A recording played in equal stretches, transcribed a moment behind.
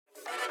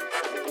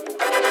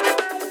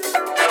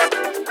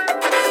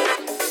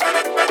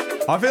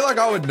I feel like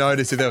I would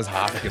notice if there was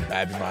half a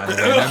kebab in my hand,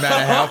 no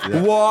matter how.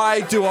 Yeah.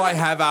 Why do I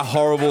have a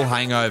horrible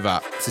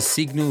hangover? It's a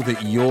signal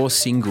that you're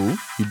single.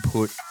 You'd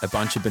put a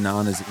bunch of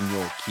bananas in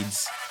your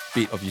kid's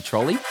bit of your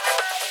trolley.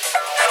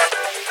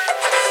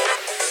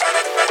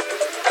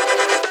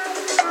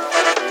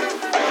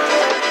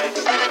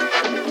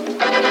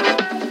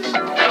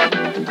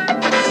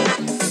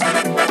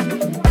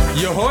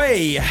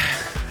 Yohoy!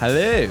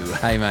 Hello.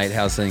 Hey, mate,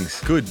 how's things?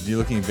 Good. You're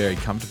looking very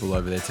comfortable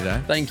over there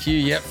today. Thank you.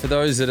 Yep, for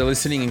those that are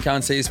listening and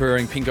can't see us, we're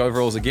wearing pink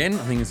overalls again. I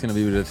think it's going to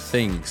be a bit of a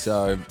thing.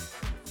 So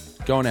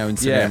go on our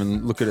Instagram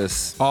and look at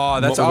us. Oh,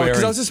 that's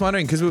because I was just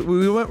wondering because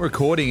we weren't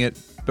recording it,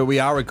 but we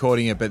are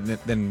recording it. But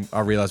then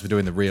I realised we're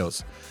doing the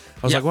reels.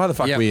 I was like, why the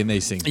fuck are we in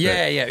these things?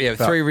 Yeah.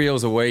 3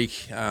 reels a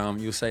week.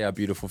 You'll see our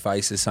beautiful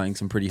faces saying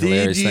some pretty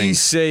hilarious things. Did you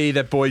see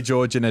that Boy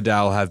George and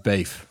Adele have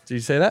beef? Did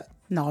you see that?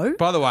 No.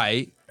 By the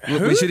way,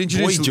 look, we should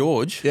introduce Boy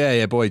George.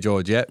 Yeah, Boy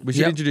George. Yeah, we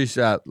should introduce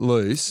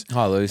Luce.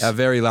 Hi, Luce. Our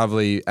very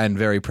lovely and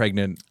very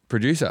pregnant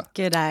producer.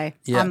 G'day.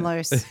 Yeah. I'm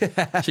Luce.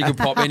 She can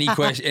pop any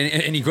question.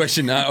 Any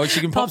question. Or she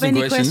can pop some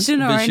any questions.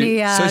 question or any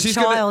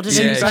child.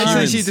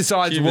 Basically, she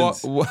decides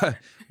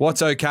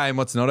what's okay and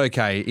what's not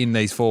okay in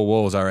these 4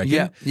 walls, I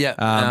reckon.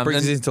 Yeah.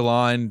 Brings us into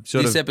line.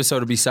 This episode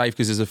will be safe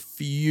because there's a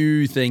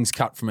few things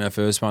cut from our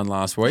first one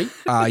last week.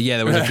 Yeah,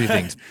 there was a few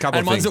things.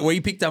 And ones that we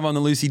picked up on the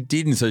Lucy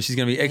didn't, so she's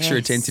going to be extra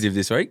attentive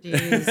this week.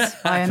 Yes.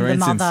 I am the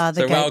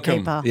mother, the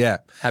gatekeeper. Welcome. Yeah.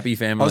 Happy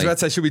family. I was about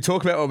to say, should we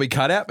talk about what we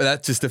cut out? But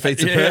that just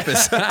defeats the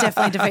purpose.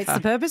 Definitely defeats the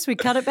purpose. We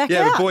cut it back out.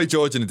 Yeah, but Boy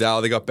George and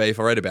Adele, they got beef.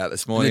 I read about it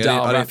this morning.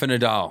 Rafa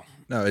Nadal.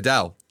 No,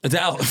 Adele.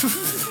 Adele.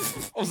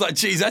 I was like,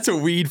 geez, that's a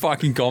weird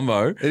fucking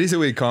combo. It is a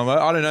weird combo.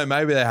 I don't know.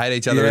 Maybe they hate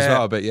each other as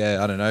well. But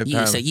yeah, I don't know.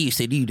 You said you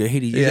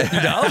hate each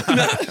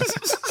other.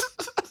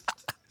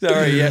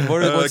 Sorry,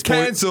 yeah.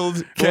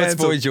 Cancelled. What's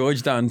Boy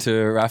George done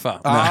to Rafa?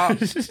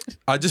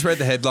 I just read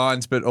the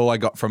headlines, but all I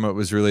got from it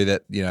was really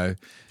that,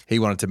 he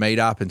wanted to meet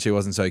up and she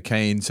wasn't so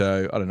keen.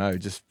 So I don't know,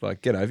 just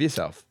like get over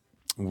yourself.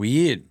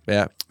 Weird.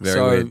 Yeah,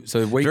 very weird.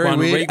 So week very one,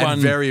 weird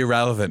and very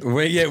irrelevant.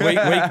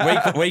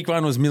 Week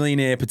 1 was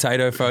millionaire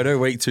potato photo.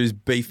 Week 2's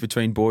beef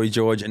between Boy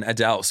George and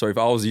Adele. So if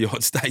I was you,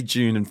 I'd stay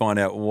tuned and find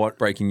out what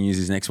breaking news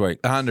is next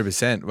week.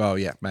 100%. Well,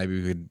 yeah,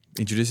 maybe we could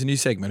introduce a new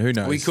segment. Who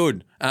knows? We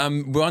could.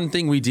 One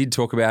thing we did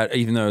talk about,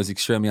 even though it was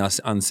extremely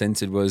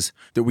uncensored, was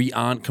that we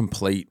aren't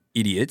complete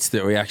idiots,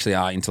 that we actually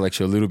are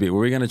intellectual a little bit.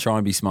 We're going to try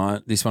and be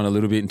smart this one a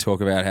little bit and talk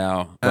about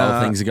how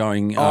well things are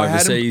going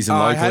overseas and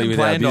locally with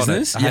our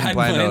business. I hadn't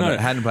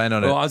planned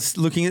on it. Well, I was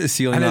looking at the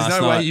ceiling last night.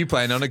 There's no way you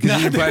planned on it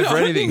because you didn't plan for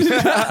anything.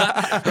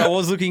 I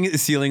was looking at the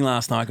ceiling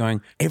last night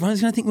going,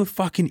 everyone's going to think we're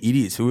fucking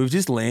idiots. But we've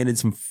just landed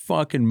some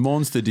fucking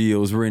monster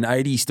deals. We're in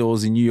 80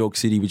 stores in New York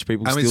City, which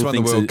people still think. And we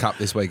won the World Cup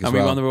this week as well. And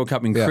we won the World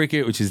Cup in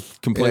cricket, which is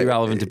completely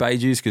relevant to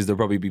Beijus because they'll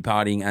probably be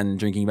partying and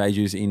drinking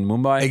Beijus in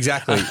Mumbai.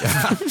 Exactly.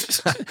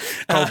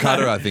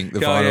 Kolkata, I think,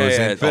 the final is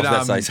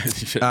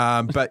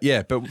in.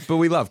 But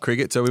we love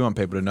cricket, so we want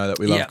people to know that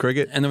we love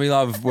cricket. And then we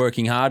love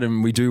working hard,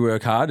 and we do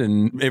work hard,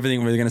 and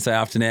everything we're going to say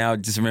after now,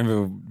 just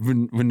remember,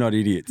 we're not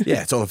idiots.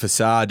 Yeah, it's all a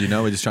facade,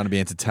 we're just trying to be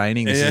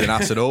entertaining. This isn't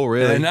us at all,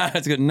 really. No,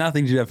 it's got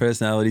nothing to do with our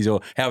personalities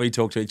or how we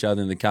talk to each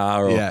other in the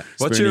car or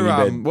What's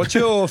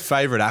your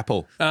favourite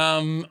apple?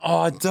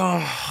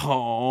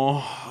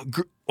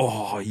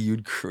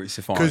 You'd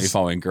crucify me if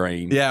I went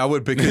green. Yeah, I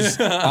would because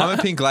I'm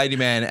a pink lady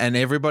man and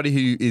everybody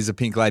who is a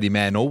pink lady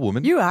man or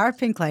woman. You are a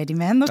pink lady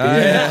man. Look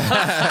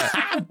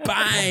at you.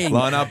 Bang.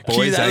 Line up, boys.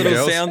 Cue that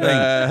little sound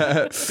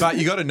thing. But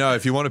you got to know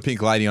if you want a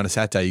pink lady on a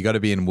Saturday, you got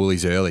to be in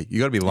Woolies early. You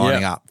got to be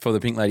lining up. For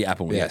the pink lady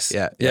apple, yes.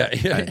 Yeah.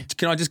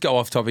 Can I just go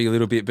off topic a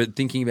little bit, but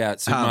thinking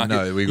about supermarket.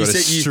 No, we have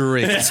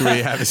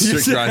a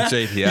strict run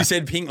sheet here. You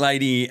said pink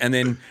lady and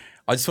then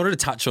I just wanted to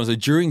touch on, so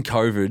during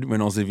COVID,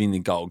 when I was living in the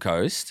Gold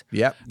Coast,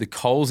 the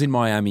Coles in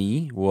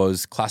Miami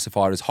was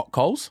classified as hot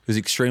coals. It was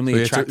extremely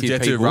attractive people. You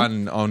had to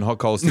run on hot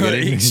coals to get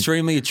in?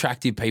 Extremely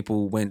attractive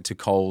people went to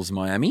Coles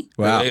Miami.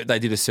 Wow. They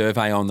did a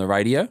survey on the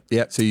radio.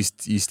 Yeah, so you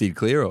steered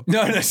clear? Or?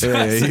 No. So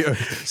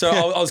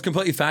I was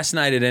completely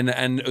fascinated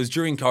and it was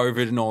during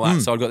COVID and all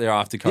that, so I got there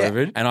after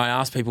COVID and I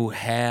asked people,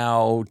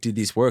 how did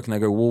this work? And they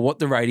go, well, what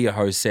the radio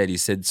host said, he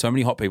said so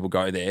many hot people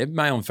go there,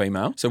 male and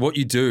female. So what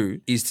you do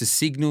is to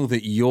signal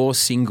that you're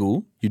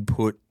single, you'd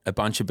put a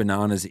bunch of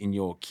bananas in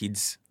your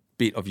kid's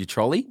bit of your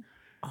trolley.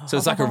 So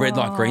it's like a red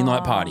light, green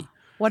light party.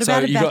 What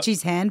about a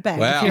Batchy's handbag?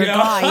 Wow. If you're a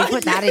guy, you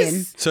put that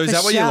in. So is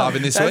that what you're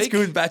loving this That's week?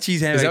 That's good,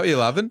 Batchy's handbag. Is that what you're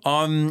loving?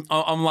 I'm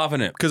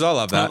loving it. Because I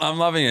love that. I'm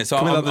loving it. So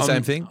Can we love the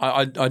same thing?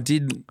 I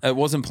did. It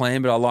wasn't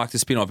planned, but I like to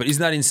spin off. But isn't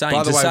that insane?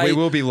 By the way, we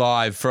will be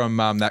live from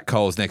that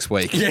Coles next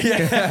week.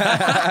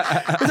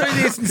 Yeah.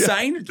 It's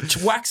insane.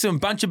 Whack some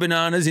bunch of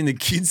bananas in the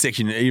kids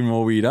section, even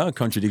more weirder,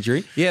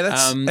 contradictory. Yeah,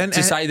 that's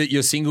to say that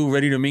you're single,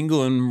 ready to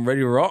mingle, and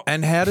ready to rock.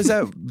 And how does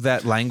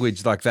that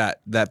language, like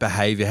that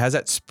behaviour, how's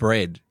that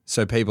spread?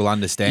 So people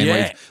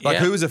understand.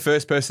 Who was the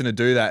first person to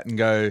do that and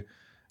go,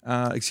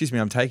 excuse me,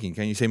 I'm taking.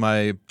 Can you see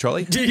my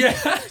trolley?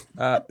 Yeah.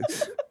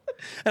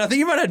 And I think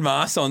you might have had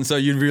masks on, so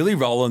you'd really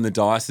roll on the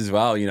dice as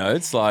well. You know,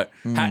 it's like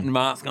hat and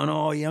mask going,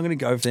 oh, yeah, I'm going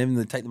to go for them. And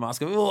then take the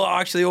mask off. Oh,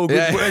 actually, all good.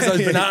 Yeah. Where's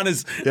those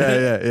bananas?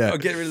 Yeah. I'll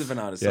get rid of the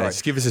bananas. Yeah, Sorry.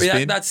 just give us a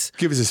But spin.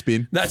 Give us a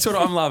spin. That's what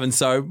I'm loving.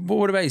 So,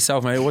 what about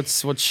yourself, mate?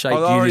 What's shaped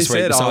I you this week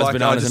said, besides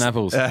bananas and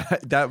apples?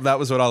 That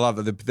was what I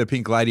love. The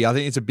pink lady. I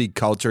think it's a big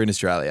culture in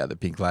Australia. The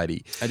pink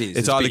lady. It is.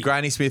 It's either big.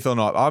 Granny Smith or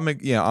not.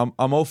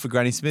 I'm all for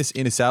Granny Smiths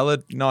in a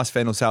salad. Nice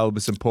fennel salad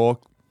with some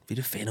pork. Bit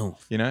of fennel.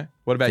 You know.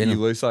 What about Fennel.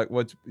 you, Luce? Like,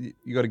 what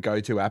you got to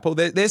go to apple?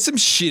 There's some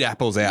shit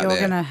apples out You're there.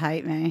 going to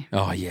hate me.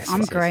 Oh, yes.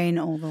 I'm yes, yes. green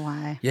all the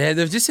way. Yeah,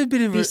 there's just a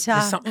bit of there's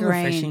Bitter something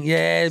green. refreshing.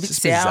 Yeah, a bit It's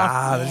sour.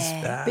 bizarre.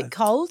 Yeah. Bit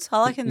cold.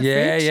 I like in the Yeah,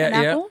 fridge. yeah,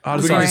 an yeah. apple. I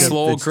Just Good like in the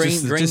slaw, it's green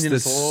just in the the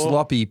slaw.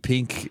 sloppy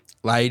pink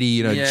lady,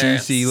 Yes.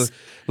 juicy.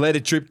 Let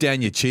it drip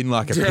down your chin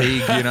like a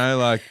pig,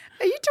 like.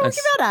 Are you talking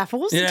about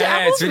apples? Yeah, Do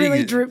apples it's really really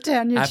good. drip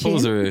down your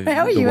Apples chin? are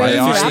How are the you way eating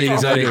I your eat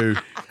apple? them.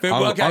 do. But,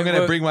 I'm okay,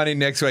 going to bring one in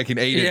next week and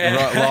eat it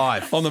right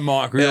live. on the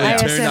mic, really Yeah.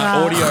 turn up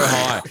ASMR. audio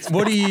high.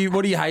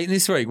 What are you hating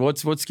this week?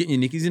 What's getting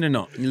your knickies in or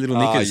not? Your little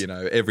knickers.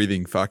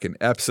 Everything, fucking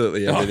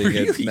absolutely Oh,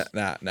 everything. really?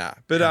 Nah.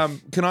 But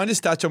can I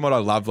just touch on what I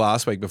loved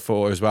last week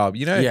before as well?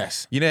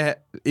 Yes.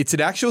 It's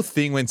an actual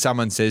thing when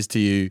someone says to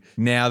you,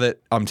 now that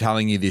I'm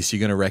telling you this, you're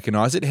going to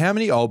recognise it. How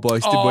many old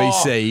blokes did we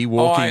see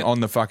walking on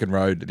the fucking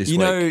road this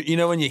week? You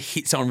know when you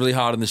hit someone really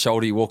hard on the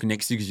shoulder, you're walking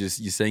next to you because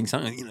you're seeing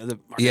something, the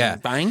fucking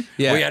bang?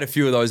 Yeah. We had a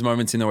few of those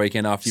moments in the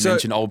weekend after you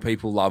mentioned old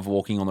people love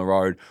walking on the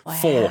road. Wow.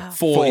 Four since our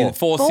Four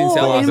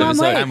last in 1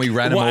 episode. week. And we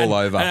ran them all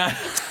over.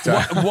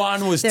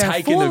 One was There are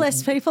taking 4 the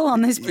less people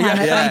on this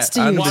planet Yeah, thanks to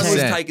you. 100%. one was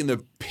two. taking the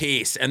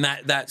piss, and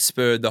that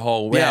spurred the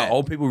whole. Wow, Yeah.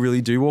 old people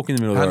really do walk in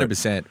the middle of the road.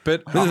 100%.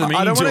 But Whether they mean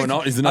I don't to wanna- or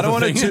not is I another don't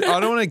wanna thing. I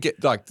don't want to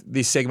get like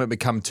this segment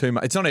become too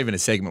much. It's not even a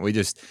segment.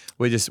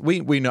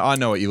 We know. I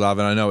know what you love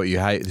and I know what you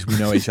hate. We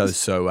know each other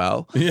so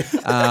well.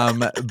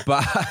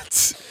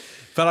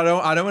 But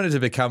I don't want it to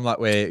become like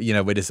we're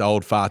just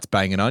old farts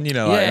banging on.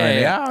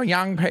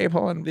 Young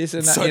people and this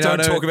and that. So don't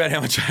talk about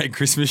how much I hate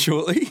Christmas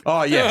shortly.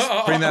 Oh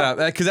yes, bring that up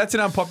because that's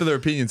an unpopular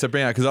opinion. So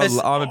bring it up because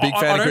I'm a big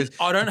fan of Christmas.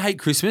 I don't hate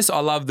Christmas. I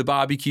love the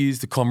barbecues,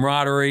 the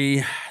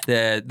camaraderie,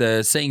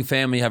 the seeing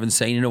family you haven't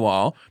seen in a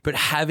while. But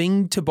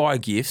having to buy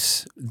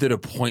gifts that are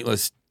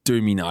pointless do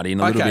me nutty in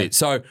a little Okay. bit.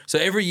 So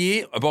every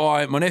year I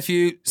buy my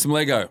nephew some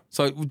Lego.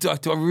 So do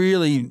I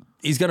really?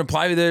 He's going to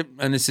play with it,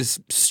 and it's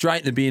just straight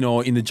in the bin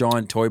or in the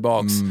giant toy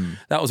box.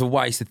 That was a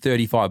waste of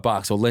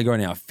 $35, or Lego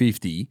now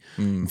 50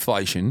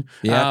 inflation.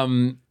 Yeah.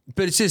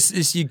 But it's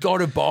just you got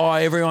to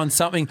buy everyone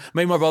something.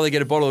 Me and my brother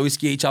get a bottle of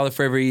whiskey each other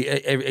for every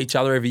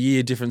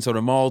year, different sort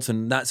of malts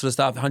and that sort of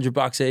stuff.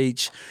 $100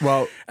 each.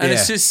 Well, and yeah.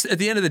 it's just at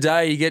the end of the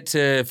day, you get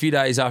to a few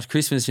days after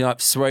Christmas, you're like,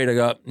 sweet, I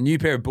got a new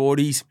pair of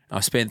boardies.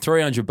 I spent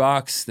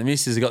 $300. The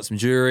missus has got some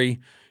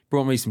jewelry,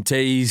 brought me some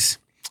teas.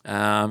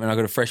 And I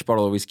got a fresh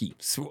bottle of whiskey.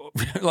 It's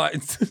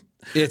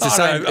the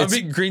same. I'm a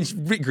bit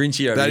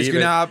grinchy over That is here.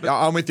 good. but- No,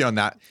 I'm with you on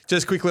that.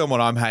 Just quickly on what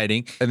I'm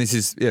hating, and this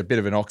is a bit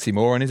of an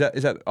oxymoron. Is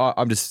that?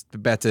 I'm just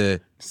about to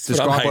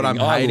describe what I'm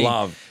hating. I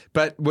love.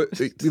 But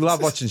we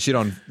love watching shit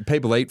on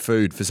people eat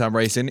food for some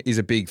reason is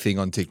a big thing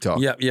on TikTok.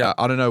 Yeah.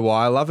 I don't know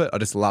why I love it. I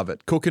just love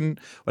it. Cooking,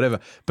 whatever.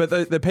 But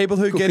the people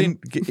who get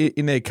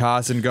in their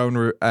cars and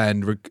go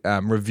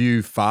and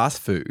review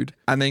fast food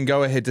and then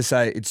go ahead to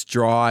say it's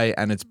dry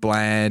and it's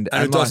bland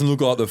And it doesn't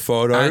look like the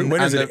photo. and,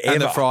 When and is it the, and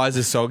the ever? fries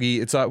are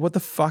soggy. It's like, what the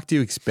fuck do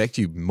you expect,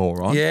 you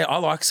moron? Yeah, I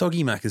like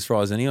soggy Macca's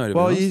fries anyway. To be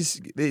Well,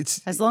 honest. it's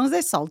As long as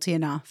they're salty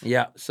enough.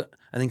 Yeah. So,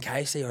 and then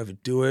KFC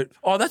overdo it.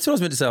 Oh, that's what I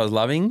was meant to say I was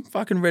loving.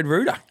 Fucking Red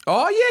Rooter.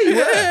 oh yeah, you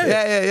were.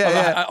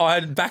 Yeah. I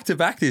had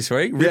back-to-back this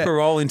week. Ripper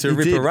roll into You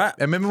Ripper did. wrap.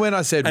 And remember when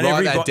I said And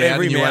write that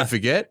down and you mouth- won't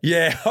forget?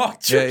 Yeah. Oh,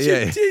 Yeah.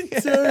 you did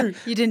too.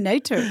 You didn't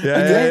need to.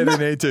 Yeah, you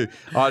need to.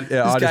 I just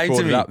came brought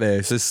to it me. up there.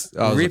 It's just,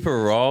 I was like, Ripper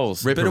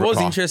rolls. Ripper but it was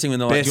roll. interesting when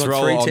they're like, Best you want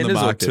roll on 3 the tenders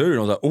or market. 2? And I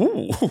was like,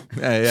 ooh,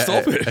 yeah,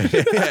 stop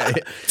it. Yeah.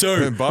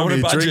 2. Buy I want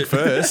me a a drink budget.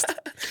 first.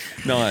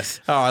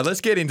 Nice. All right,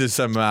 let's get into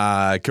some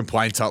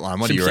complaints hotline.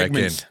 What do Some you reckon?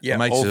 segments. Yeah,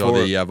 Make all sure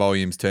for the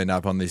volume's turned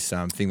up on this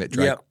thing that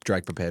Drake, Yep.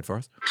 Drake prepared for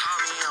us.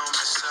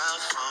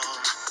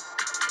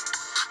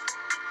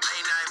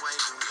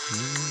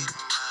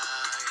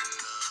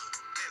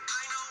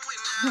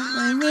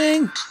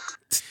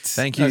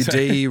 Thank you,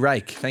 D.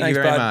 Rake. Thank you Thanks,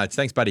 very bud. much.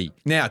 Thanks, buddy.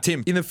 Now,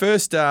 Tim, in the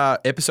first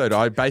episode,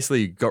 I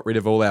basically got rid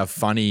of all our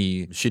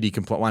funny, shitty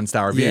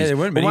 1-star reviews. Yeah, there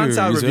weren't many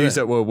 1-star reviews, reviews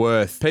were that were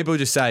worth. People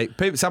just say,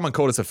 someone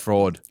called us a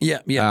fraud. Yeah,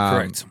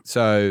 correct.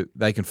 So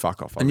they can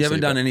fuck off. And you haven't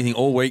obviously, done anything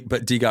all week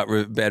but dig up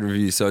bad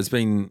reviews. So it's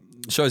been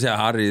shows how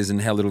hard it is and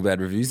how little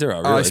bad reviews there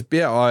are,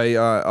 really.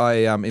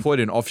 I employed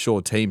an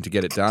offshore team to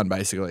get it done,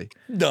 basically.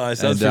 Nice.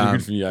 That's pretty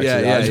good for you, actually.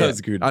 Yeah, That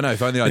was good. I know,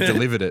 if only I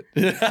delivered it.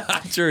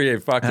 Sure, yeah,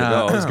 fuck it.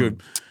 That was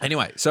good.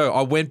 Anyway, so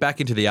I went back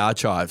into the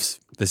archives,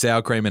 the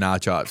sour cream and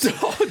archives.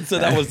 Oh, So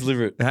that was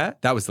deliberate. Huh?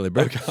 That was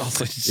deliberate. Okay, I was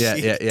like, Yeah,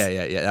 shit.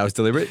 yeah. That was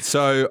deliberate.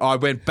 So I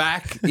went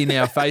back in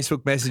our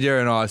Facebook Messenger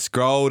and I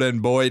scrolled,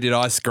 and boy, did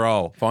I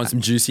scroll. Find some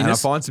And I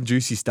juiciness. find some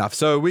juicy stuff.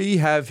 So we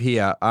have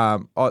here,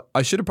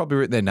 I should have probably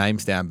written their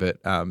names down, but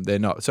they're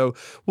not. So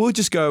we'll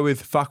just go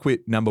with fuckwit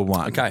number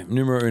one. Okay,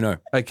 numero uno.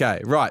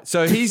 Okay, right.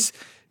 So he's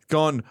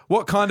gone,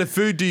 what kind of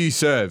food do you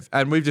serve?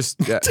 And we've just,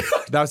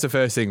 that was the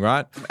first thing,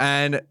 right?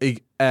 And,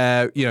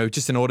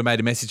 just an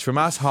automated message from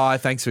us. Hi,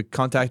 thanks for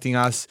contacting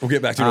us. We'll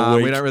get back to you in a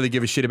week. We don't really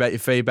give a shit about your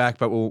feedback,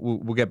 but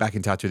we'll get back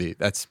in touch with you.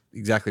 That's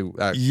exactly,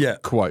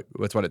 quote.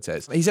 That's what it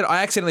says. He said,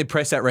 I accidentally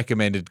pressed that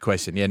recommended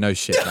question. Yeah, no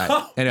shit,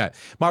 mate. Anyway,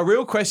 my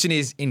real question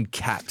is in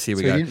caps. Here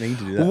we go. You didn't mean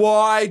to do that.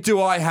 Why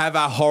do I have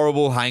a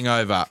horrible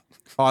hangover?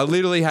 I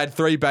literally had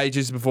 3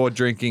 beaches before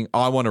drinking.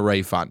 I want a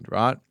refund,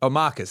 right? Oh,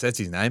 Marcus, that's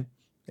his name.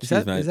 Is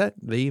that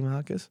the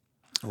Marcus?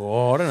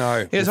 Oh, I don't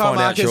know. Yes, We'll hi find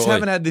out Marcus. shortly.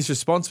 Haven't had this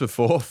response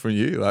before from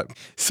you. Like,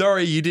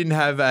 sorry, you didn't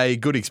have a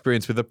good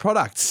experience with the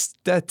product.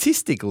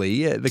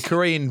 Statistically, the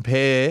Korean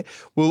pear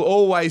will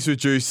always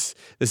reduce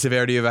the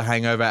severity of a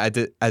hangover as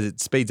it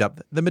speeds up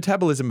the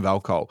metabolism of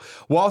alcohol.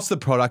 Whilst the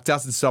product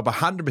doesn't stop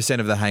 100%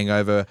 of the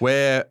hangover,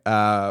 we're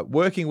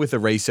working with a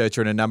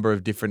researcher, and a number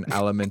of different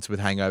elements with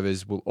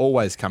hangovers will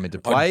always come into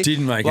play. I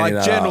didn't make like any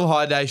of that general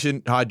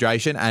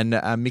hydration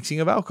and mixing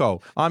of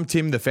alcohol. I'm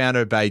Tim, the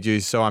founder of Bay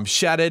Juice, so I'm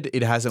shattered.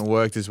 It hasn't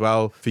worked as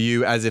well for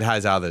you as it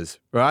has others,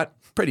 right?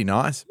 Pretty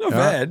nice. Not all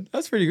right? bad.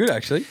 That's pretty good,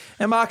 actually.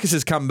 And Marcus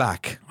has come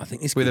back. I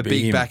think this with could a be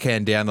big him.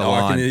 backhand down the Oh,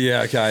 line.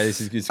 yeah, okay. This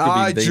could be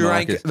I the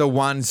drank Marcus. the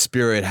one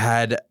spirit,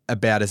 had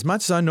about as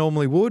much as I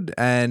normally would,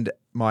 and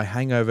my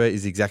hangover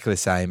is exactly the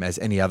same as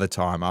any other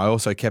time. I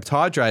also kept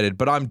hydrated,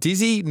 but I'm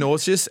dizzy,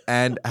 nauseous,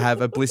 and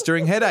have a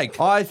blistering headache.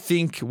 I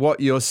think what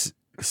you're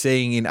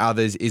seeing in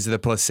others is the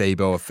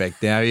placebo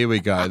effect. Now, here we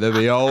go.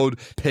 The old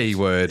P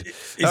word.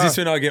 Is this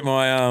when I get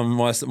my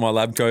my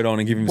lab coat on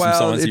and give him some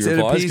Well, sciencey it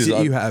replies? appears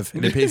that you have.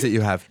 It appears that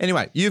you have.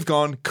 Anyway, you've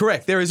gone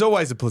correct. There is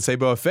always a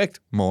placebo effect,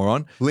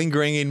 moron,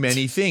 lingering in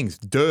many things.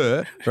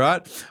 Duh,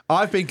 right?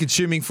 I've been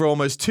consuming for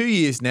almost 2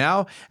 years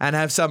now and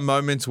have some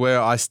moments where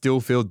I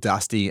still feel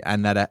dusty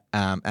and that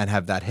and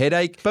have that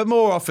headache. But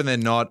more often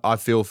than not, I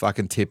feel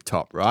fucking tip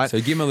top, right? So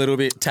give him a little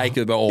bit, take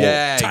it all.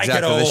 Yeah, take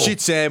exactly. It all. The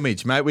shit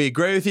sandwich, mate. We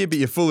agree with you, but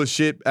you're full of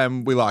shit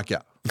and we like you.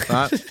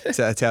 Right?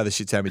 So that's how the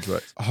shit sandwich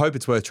works. I hope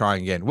it's worth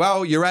trying again.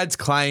 Well, your ads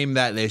claim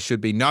that there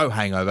should be no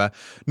hangover.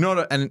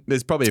 And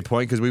there's probably a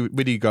point because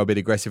we did go a bit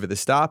aggressive at the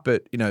start,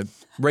 but,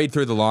 read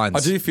through the lines. I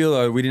do feel,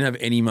 though, we didn't have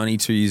any money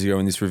 2 years ago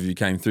when this review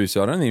came through,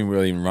 so I don't think we're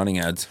really even running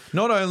ads.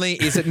 Not only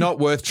is it not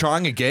worth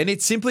trying again,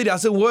 it simply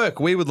doesn't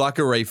work. We would like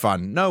a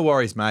refund. No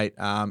worries, mate.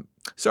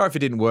 Sorry if it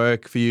didn't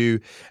work for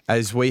you,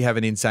 as we have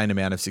an insane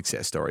amount of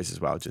success stories as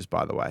well, just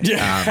by the way.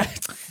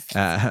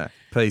 Yeah.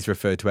 Please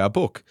refer to our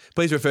book.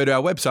 Please refer to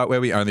our website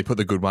where we only put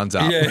the good ones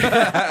up.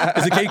 Yeah.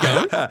 Does it keep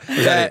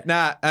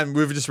going? And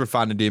we've just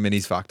refunded him and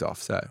he's fucked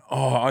off. So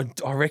Oh,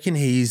 I reckon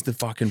he's the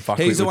fucking fuck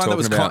he's the we're one that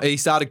was. talking about. He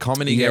started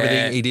commenting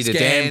everything. He did scam, a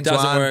dance.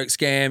 doesn't one. work.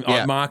 Scam.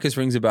 Yeah. Marcus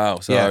rings a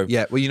bell. So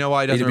Yeah. Well, you know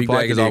why he doesn't He's a big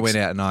reply? bag of Because I dicks. went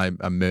out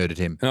and I murdered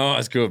him. Oh,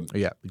 that's good.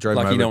 Yeah, drove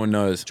him Lucky over. no one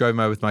knows. Drove him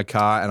over with my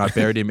car and I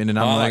buried him in an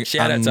Hilux.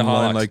 Shout out to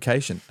unknown Hilux.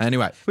 location.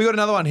 Anyway, we got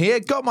another one here.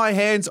 Got my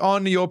hands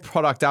on your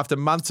product after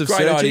months of Great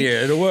searching.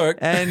 idea. It'll work.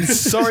 And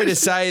sorry to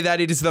say that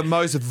it is the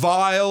most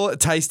vile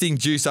tasting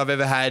juice I've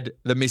ever had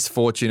the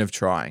misfortune of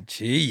trying.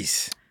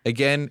 Jeez.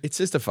 Again, it's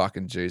just a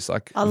fucking juice.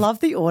 Like, I love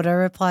the auto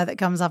reply that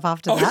comes up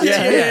after that.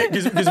 Yeah,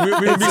 too. because we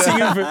were missing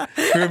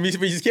him.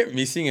 We just kept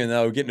missing him and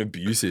they were getting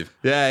abusive.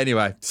 yeah.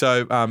 Anyway,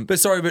 so But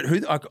sorry, but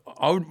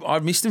I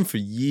missed him for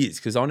years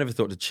because I never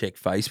thought to check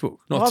Facebook.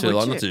 Why Not would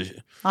not you?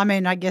 to. I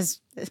mean, I guess,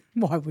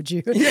 why would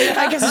you? I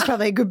guess it's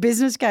probably a good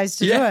business case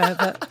to do it.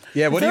 But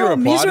yeah. What do they're you all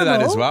reply to that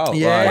as miserable. well?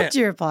 Yeah. Like, What do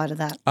you reply to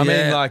that? I mean,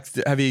 Yeah. like,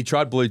 have you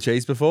tried blue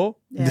cheese before?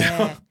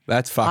 Yeah.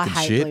 That's I fucking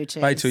hate shit. blue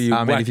cheese. Wait till you. I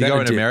mean, whack if you that go a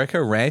in dip.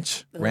 America,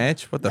 ranch,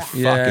 what the fuck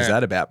Yeah. is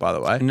that about, by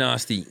the way?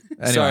 Nasty.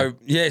 Anyway. So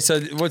yeah. So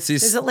what's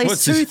this? There's at least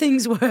what's two this?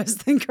 things worse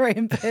than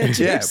Korean pear juice.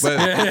 Yeah, but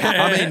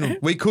I mean,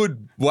 we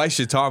could waste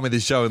your time with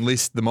this show and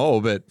list them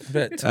all, but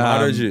But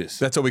tomato juice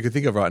that's all we could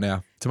think of right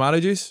now. Tomato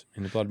juice?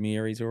 in the Blood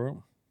Mary's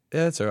oil.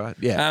 Yeah, that's all right.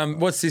 Yeah.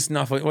 What's this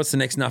nuffy? What's the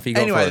next nuffy? You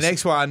got Anyway, for the us?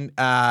 next one,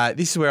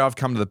 this is where I've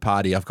come to the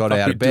party. I've got Fuck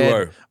out with of bed.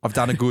 duo. I've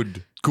done a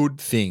good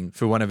thing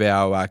for one of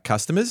our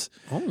customers.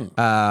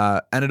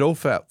 And it all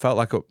felt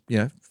like,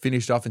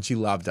 finished off and she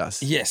loved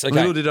us. Yes, okay.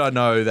 Little did I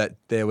know that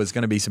there was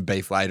going to be some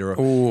beef later,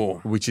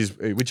 Ooh. which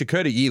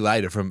occurred a year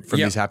later from Yep.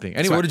 this happening. So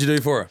Anyway. what did you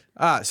do for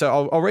her?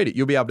 So I'll read it.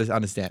 You'll be able to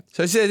understand.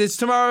 So it says, it's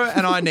tomorrow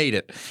and I need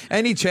it.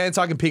 Any chance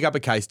I can pick up a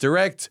case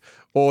direct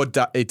or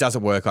it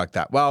doesn't work like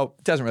that? Well,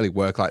 it doesn't really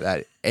work like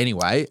that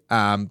anyway.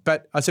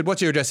 But I said,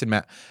 what's your address in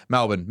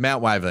Melbourne?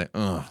 Mount Waverley.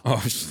 Ugh. Oh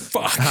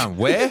fuck!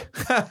 Where?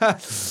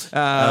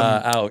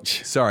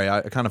 Ouch. Sorry,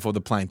 I can't afford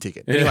the plane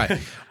ticket. Anyway,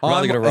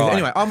 Rather get a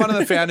ride. I'm one of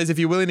the founders. If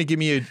you're willing to give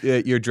me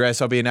your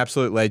address. I'll be an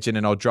absolute legend,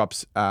 and I'll drop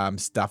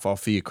stuff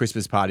off for your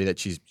Christmas party that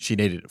she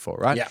needed it for,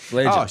 right? Yeah,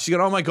 legend. Oh, she's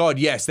gone, oh my God,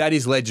 yes, that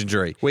is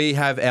legendary. We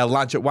have our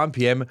lunch at 1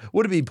 p.m.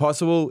 Would it be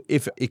possible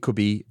if it could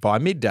be by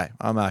midday?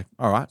 I'm like,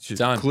 all right.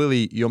 Done.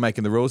 Clearly, you're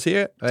making the rules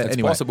here. It's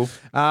Anyway, possible.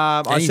 I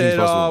Anything's said,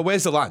 possible.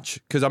 where's the lunch?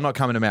 Because I'm not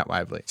coming to Mount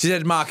Waverley. She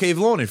said, Marquee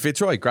Lawn in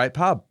Fitzroy. Great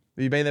pub.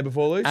 Have you been there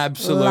before, Luce?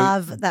 Absolute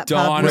Love that pub.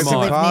 dynamite. Used to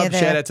live near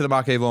there. Shout out to the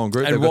Marquee Lawn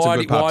group. And They've got some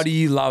good pubs. why do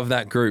you love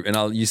that group?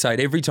 And you say it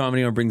every time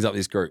anyone brings up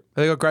this group.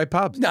 They got great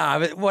pubs. Nah,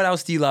 but what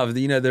else do you love?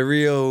 The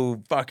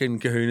real fucking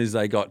kahunas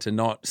they got to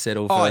not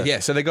settle for. Oh, yeah.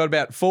 So they got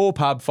about 5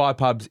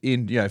 pubs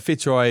in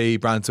Fitzroy,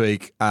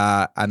 Brunswick,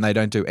 and they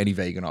don't do any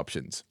vegan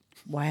options.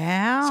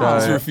 Wow. So-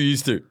 Just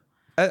refuse to.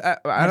 didn't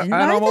And know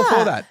I'm all for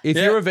that. that. If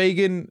Yeah. you're a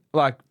vegan,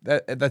 like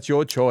that's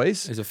your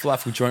choice. There's a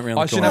falafel joint around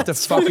I the shouldn't corner. have to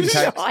fucking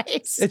take.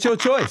 Choice. It's your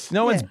choice.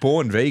 No one's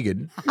born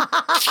vegan.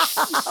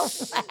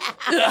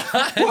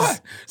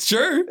 It's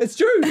true. It's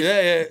true.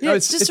 Yeah. Yeah,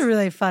 it's just a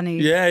really funny.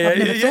 Yeah, I've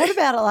never yeah. thought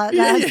about it like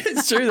Yeah, that.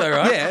 it's true though,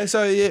 right? Yeah,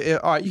 so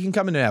all right, you can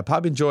come into our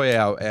pub, enjoy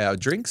our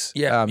drinks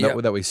Yeah,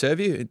 that we serve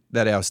you,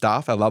 that our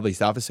lovely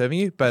staff are serving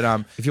you.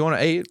 But if you want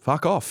to eat,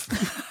 fuck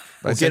off.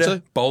 Or get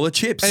a bowl of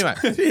chips. Anyway,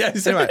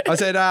 anyway, I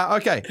said,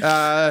 okay,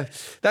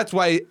 that's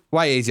way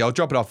easy. I'll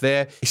drop it off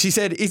there. She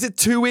said, is it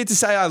too weird to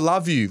say I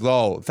love you?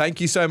 Lol. Thank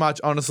you so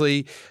much.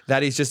 Honestly,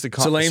 that is just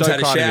Salim's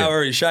had a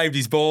shower, he shaved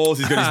his balls,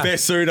 he's got his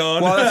best suit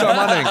on. Well, that's what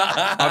I'm wondering.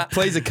 I've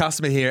pleased a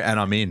customer here and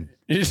I'm in.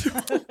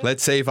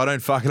 Let's see if I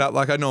don't fuck it up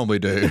like I normally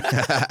do.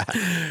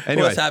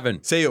 Anyway, What's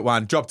happened? See you at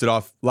 1. Dropped it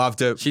off.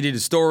 Loved it. She did a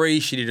story,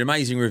 she did an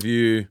amazing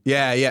review.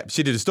 Yeah.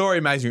 She did a story,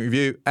 amazing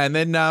review. And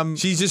then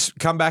she's just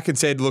come back and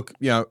said, look,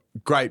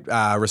 great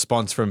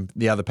response from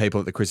the other people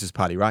at the Christmas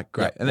party, right?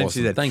 Great. Yeah, and then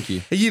awesome. she said, Thank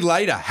you. A year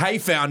later, hey,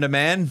 founder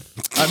man.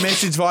 I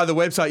messaged via the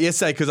website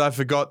yesterday because I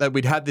forgot that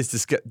we'd had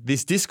this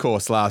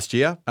discourse last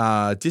year.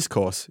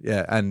 Discourse,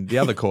 yeah, and the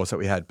other course that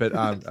we had. But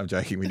I'm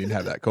joking, we didn't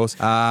have that course.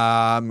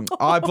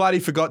 I bloody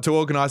forgot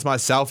to organise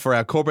myself for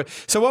our corporate.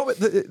 So what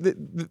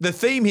the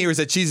theme here is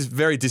that she's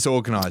very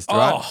disorganised,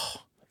 right?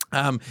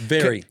 Oh,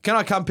 very. Can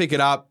I come pick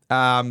it up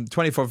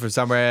 24 from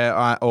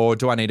somewhere, or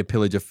do I need to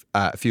pillage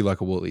a few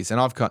local woolies? And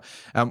I've got,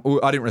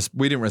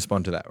 we didn't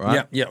respond to that,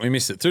 right? Yeah, we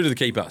missed it. Through to the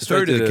keeper.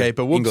 Through to the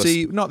keeper.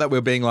 Whoopsie. Not that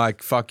we're being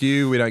like, fuck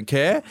you, we don't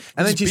care.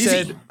 And then she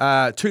busy.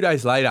 said, 2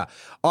 days later,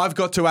 I've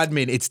got to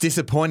admit, it's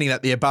disappointing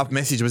that the above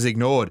message was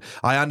ignored.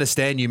 I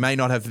understand you may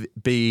not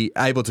be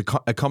able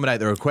to accommodate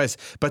the request,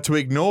 but to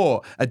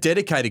ignore a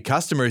dedicated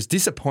customer is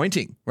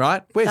disappointing,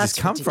 right? Where's That's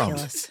this come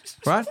ridiculous.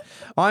 from? Right?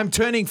 I'm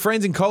turning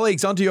friends and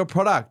colleagues onto your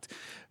product,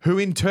 who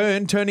in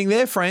turn turning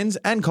their friends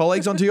and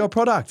colleagues onto your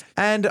product.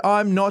 And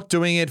I'm not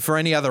doing it for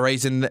any other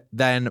reason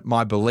than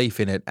my belief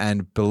in it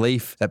and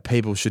belief that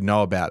people should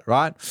know about,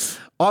 right?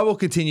 I will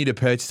continue to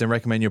purchase and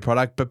recommend your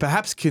product, but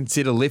perhaps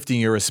consider lifting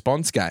your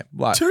response game.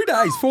 Like, 2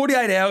 days,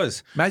 48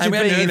 hours. imagine And we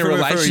hadn't being in a heard from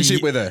her for relationship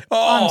year. with her.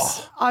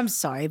 Oh, I'm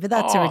sorry, but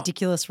that's a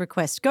ridiculous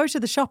request. Go to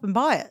the shop and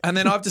buy it. And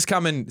then I've just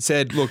come and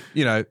said, look,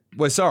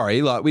 we're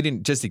sorry. Like, we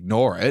didn't just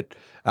ignore it.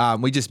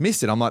 We just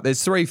missed it. I'm like,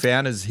 there's 3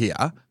 founders here,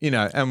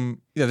 and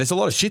there's a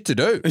lot of shit to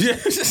do.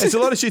 There's a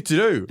lot of shit to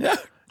do. Yeah.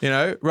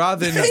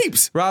 Rather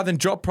than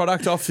drop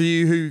product off to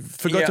you who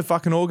forgot to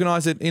fucking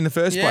organise it in the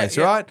first place,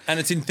 right? And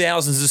it's in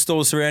thousands of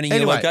stores surrounding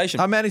Anyway, your location.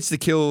 I managed to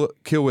kill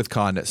with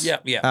kindness. Yeah.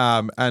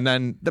 And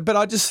then, but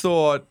I just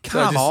thought,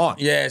 come on.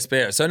 Yeah,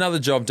 spare. So another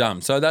job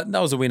done. So that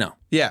was a winner.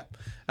 Yeah.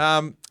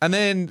 And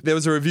then there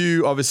was a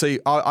review. Obviously,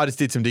 I just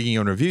did some digging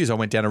on reviews. I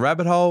went down a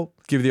rabbit hole,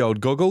 give it the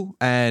old Google,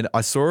 and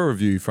I saw a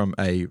review from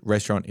a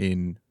restaurant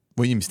in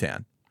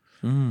Williamstown,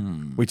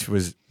 which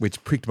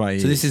pricked my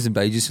ears. So this isn't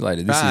beige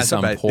related. This is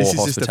some poor this is just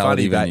a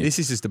hospitality funny venue. This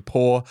is just a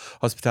poor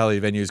hospitality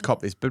venue who's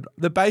copped this. But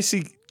the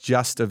basic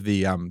gist of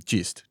the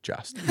gist.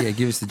 Yeah,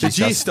 give us the The gist.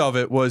 gist of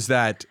it was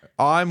that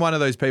I'm one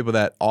of those people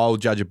that I'll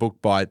judge a book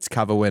by its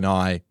cover when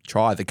I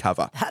try the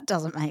cover. That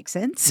doesn't make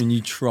sense. When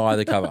you try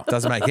the cover.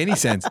 Doesn't make any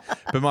sense.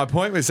 But my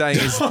point was saying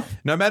is,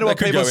 no matter what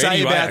That could people go say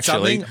anyway, about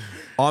actually. something,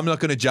 I'm not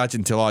going to judge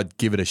until I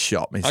give it a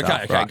shot myself.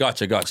 Okay, right?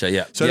 gotcha.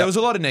 Yeah. So there was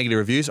a lot of negative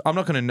reviews. I'm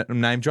not going to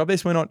name drop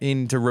this. We're not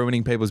into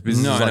ruining people's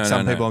businesses like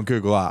some people on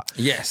Google are.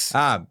 Yes.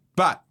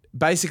 But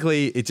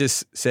basically, it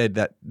just said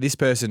that this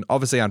person,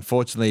 obviously,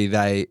 unfortunately,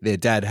 their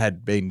dad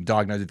had been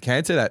diagnosed with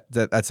cancer.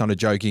 That's not a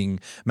joking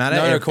matter.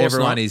 No, of course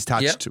Everyone not. is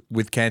touched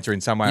with cancer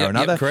in some way Yep, or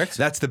another. yep, correct.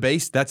 That's the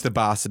beast. That's the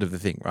bastard of the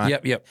thing,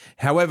 right? Yep.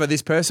 However,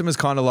 this person was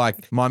kind of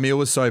like, my meal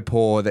was so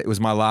poor that it was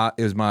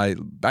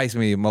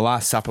basically my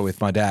last supper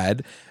with my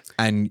dad,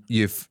 and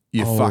you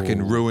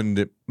fucking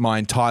ruined my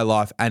entire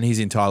life and his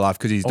entire life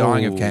because he's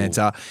dying of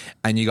cancer,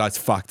 and you guys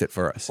fucked it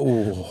for us.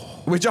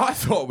 Which I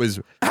thought was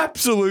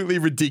absolutely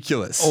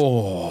ridiculous.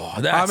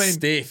 That's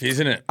stiff,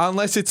 isn't it?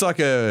 Unless it's like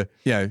a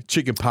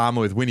chicken parma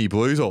with Winnie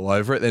Blues all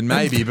over it, then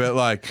maybe. But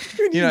like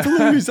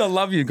Blues, I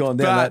love you going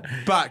down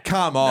that. But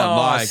come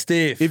on,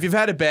 stiff. If you've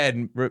had a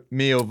bad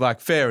meal, like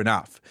fair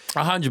enough.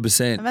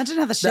 100%. Imagine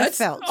how the chef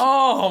felt.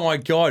 Oh my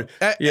god.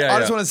 I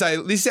just want to say,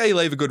 this is how you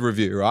leave a good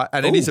review, right?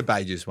 And it is a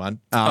Beiges one.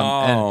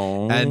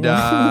 And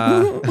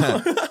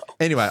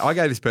Anyway, I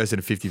gave this person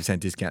a 50%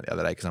 discount the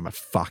other day because I'm a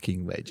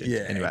fucking legend. Yeah,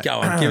 Anyway, go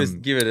on,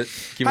 give it.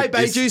 Hey,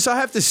 Bayjuice, I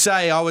have to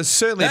say I was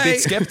certainly a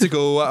bit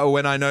skeptical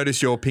when I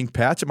noticed your pink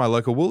pouch at my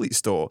local Woolies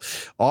store.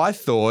 I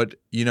thought,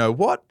 you know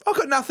what? I've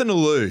got nothing to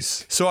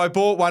lose. So I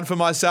bought one for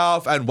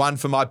myself and one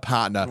for my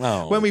partner.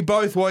 Oh. When we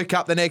both woke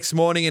up the next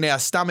morning and our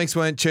stomachs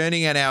weren't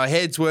churning and our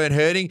heads weren't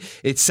hurting,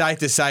 it's safe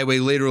to say we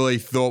literally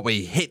thought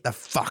we hit the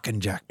fucking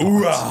jackpot.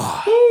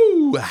 Hoorah.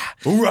 Woo!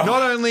 Hoorah.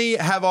 Not only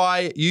have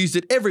I used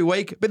it every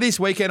week, but this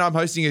weekend I'm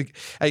hosting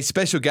a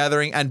special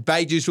gathering and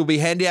Bayjuice will be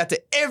handed out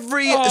to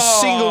every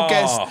single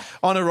guest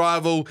on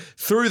arrival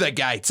through the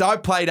gates. I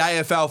played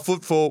AFL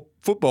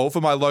football for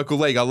my local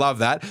league. I love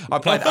that. I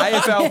played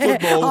AFL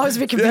football. I was a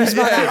bit confused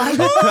by that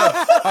one.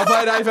 I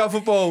played AFL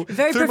football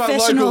Very through my local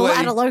professional league.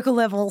 at a local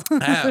level.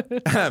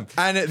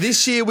 And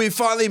this year we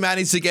finally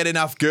managed to get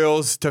enough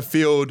girls to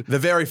field the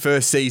very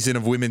first season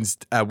of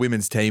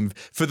women's team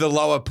for the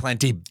Lower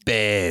Plenty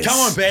Bears. Come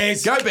on,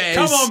 Bears. Go Bears.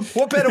 Come on.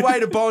 What better way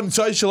to bond,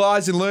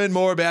 socialise and learn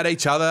more about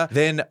each other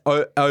than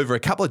over a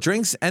couple of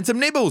drinks and some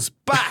nibbles.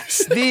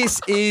 But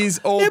this is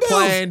all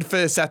planned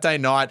for Saturday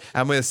night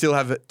and we'll still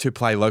have to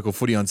play local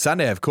footy on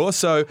Sunday, of course.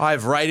 So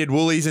I've raided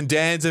Woolies and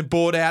Dan's and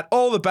bought out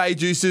all the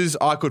Bayjuices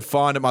I could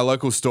find at my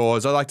local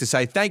stores. I'd like to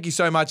say thank you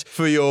so much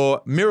for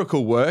your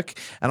miracle work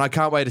and I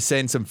can't wait to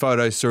send some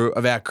photos through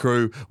of our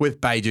crew with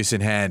Bayjuice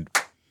in hand.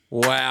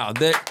 Wow.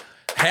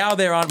 How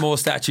there aren't more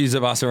statues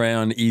of us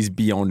around is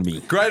beyond me.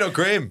 Great or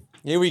grim?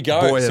 Here we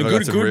go. Boy, have I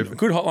got some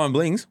good hotline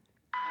blings.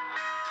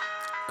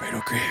 Great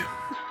or grim?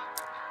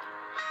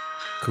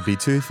 Could be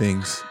two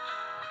things.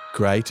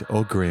 Great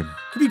or grim.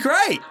 Could be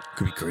great.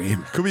 Could be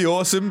grim. Could be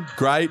awesome,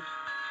 great.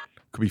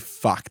 Could be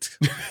fucked.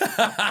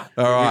 All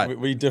right.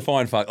 We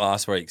defined fuck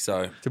last week,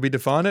 so. Did we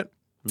define it?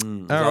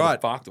 All Either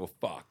right. Fucked or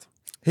fucked.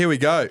 Here we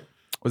go. I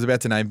was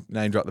about to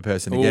name drop the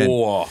person again.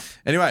 Oh.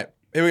 Anyway,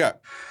 here we go.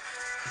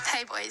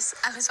 Hey boys,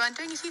 I was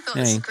wondering if you thought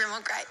this was grim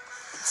or great.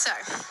 So,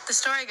 the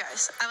story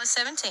goes, I was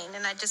 17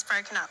 and I'd just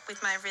broken up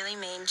with my really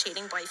mean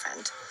cheating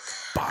boyfriend.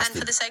 And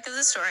for the sake of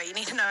the story, you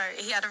need to know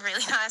he had a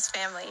really nice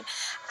family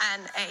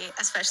and a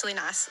especially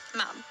nice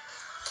mum.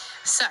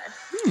 So,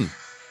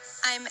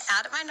 I'm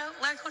out at my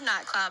local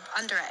nightclub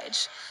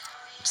underage,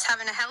 just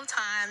having a hell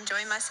time,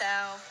 enjoying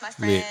myself, my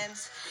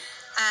friends,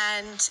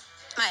 and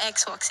my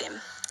ex walks in.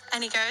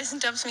 And he goes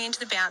and dumps me into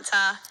the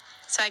bouncer,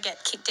 so I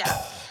get kicked out.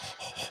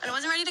 And I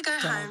wasn't ready to go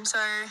home, so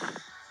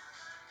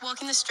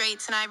walking the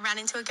streets and I ran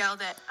into a girl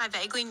that I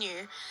vaguely knew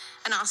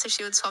and asked if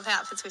she would swap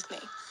outfits with me.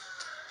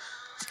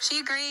 She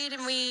agreed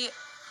and we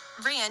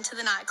re-enter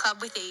the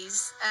nightclub with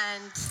ease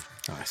and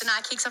the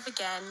night kicks off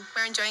again.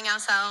 We're enjoying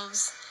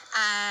ourselves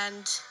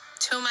and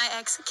two of my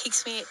ex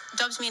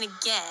dobs me in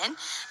again.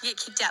 I get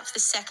kicked out for the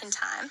second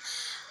time.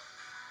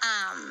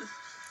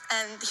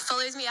 And he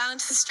follows me out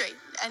into the street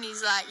and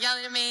he's like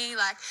yelling at me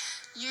like,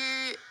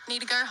 you need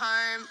to go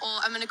home or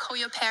I'm going to call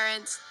your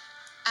parents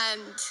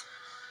and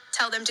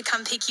tell them to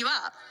come pick you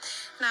up.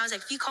 And I was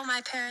like, if you call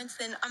my parents,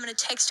 then I'm going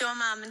to text your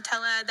mum and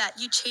tell her that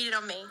you cheated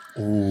on me.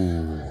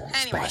 Ooh,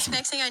 anyway, spicy.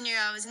 Next thing I knew,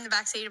 I was in the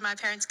backseat of my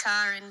parents'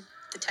 car and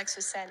the text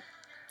was sent.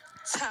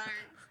 So,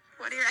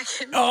 what do you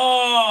reckon?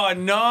 Oh,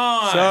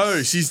 nice.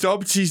 So she's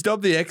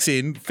dobbed the ex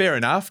in. Fair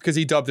enough, because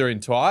he dobbed her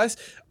in twice.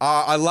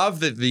 I love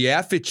the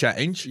outfit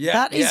change. Yeah,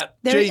 That is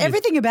Genius.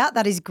 everything about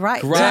that is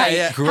great. Great,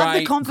 Have great,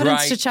 the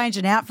confidence great, to change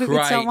an outfit great.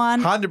 with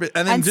someone. 100%.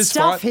 And then And just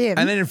stuff him.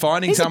 And then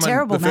finding He's a someone,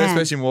 terrible the first man.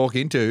 person you walk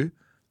into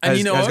And has,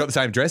 you know has what? got the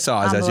same dress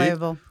size as you.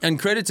 Unbelievable. And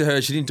credit to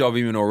her, she didn't dob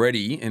him in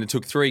already, and it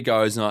took 3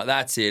 goes, and like,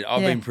 that's it.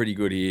 I've Yeah. been pretty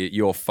good here.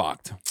 You're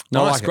fucked. I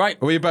No, like that's it. great.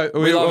 Are we love are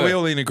we her.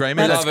 all in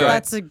agreement? We That's love great. her.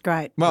 That's a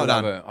great. Well We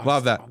love done. her.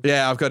 Love that.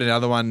 Yeah, I've got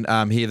another one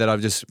here that I've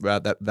just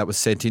that was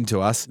sent in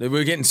to us.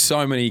 We're getting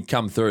so many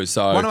come through.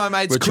 So One of my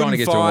mates we're trying to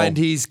couldn't get to find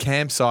them his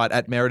campsite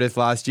at Meredith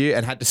last year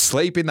and had to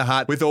sleep in the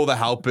hut with all the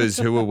helpers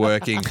who were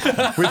working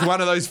with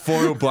one of those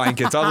foil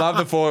blankets. I love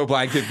the foil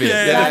blanket bit.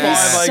 Yeah, the That yeah, is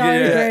fire so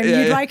blanket, grim. yeah,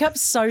 You'd yeah. wake up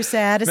so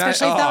sad,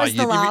 especially if oh, that was the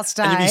you'd be- last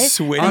day. and you'd be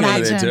sweating over there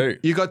Imagine. too.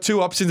 You got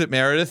 2 options at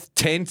Meredith: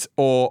 tent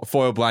or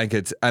foil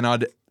blankets. And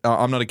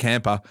I'm not a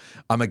camper.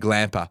 I'm a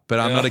glamper, but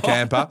I'm not a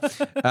camper.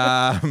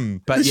 But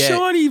The yeah,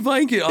 shiny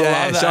blanket. I love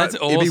that. so That's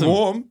awesome. it'd be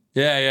warm.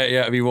 Yeah,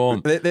 it'd be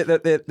warm. They're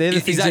the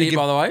Is things that you it, give-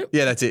 by the way?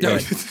 Yeah, that's it.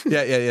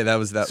 Yeah. That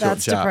was that.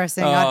 That's sharp.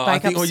 depressing. Oh, I'd I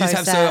wake think up we so just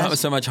have sad.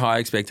 so much high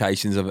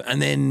expectations of it. And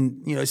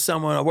then,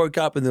 I woke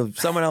up and there was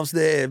someone else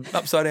there,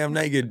 upside down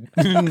naked.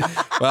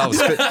 Well,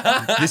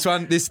 this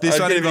one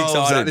getting involves.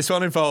 excited. This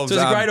one involves. So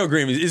is it great or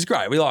grim? It's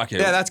great. We like it.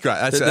 Yeah, that's great.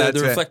 That's the fair.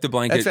 reflector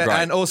blanket. That's fair. Great.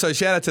 And also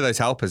shout out to those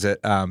helpers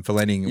at for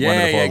lending one of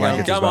yeah, the foil yeah.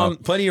 blankets as Come well. on,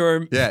 plenty of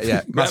room.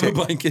 Yeah. Grab a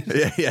blanket.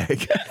 Yeah.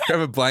 Grab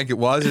a blanket.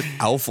 Why is it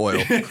alfoil?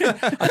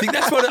 I think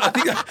that's what.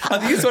 I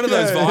think it's one of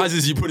those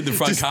visors you put in the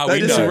front car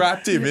They window. just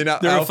wrapped him in the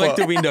alfoil.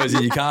 reflector windows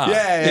in your car.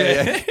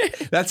 Yeah.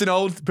 That's an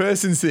old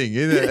person's thing,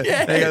 isn't it?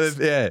 Yes. They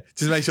gotta,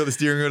 just make sure the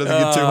steering wheel doesn't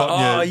get too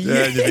hot. Oh, in your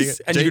yes.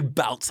 thing. And you could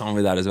belt on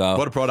with that as well.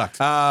 What a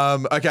product.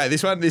 Okay,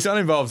 this one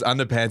involves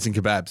underpants and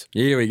kebabs.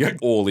 Here we go.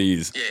 All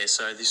ears. Yeah,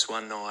 so this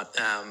one night,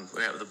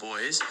 we're out with the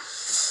boys,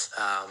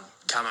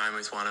 Come home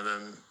with one of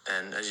them,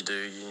 and as you do,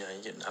 you're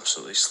getting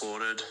absolutely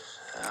slaughtered.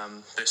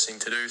 Best thing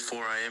to do,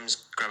 4 a.m.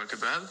 is grab a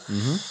kebab.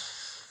 Mm-hmm.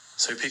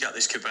 So we pick up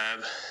this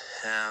kebab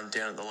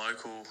down at the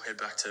local, head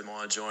back to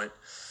my joint,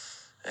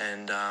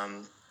 and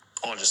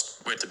I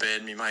just went to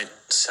bed. My mate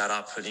sat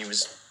up and he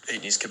was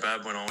eating his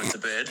kebab when I went to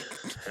bed,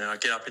 and I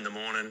get up in the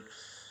morning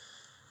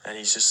and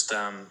he's just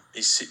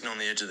he's sitting on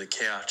the edge of the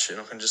couch,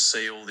 and I can just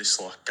see all this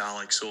like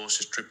garlic sauce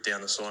just drip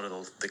down the side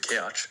of the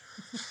couch.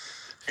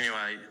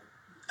 Anyway,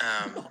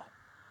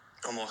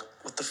 I'm like,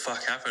 what the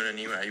fuck happened? And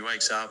anyway, he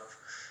wakes up,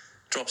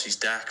 drops his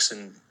dacks,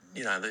 and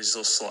there's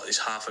just like this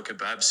half a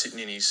kebab sitting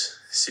in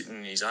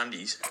his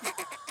undies.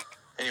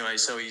 Anyway,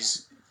 so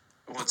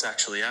what's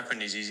actually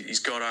happened is he's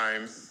got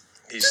home,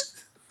 he's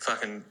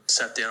fucking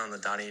sat down on the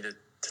dunny to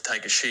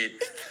take a shit,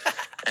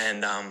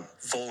 and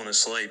fallen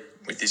asleep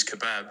with this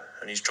kebab,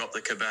 and he's dropped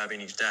the kebab in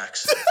his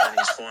dacks, and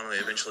he's finally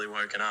eventually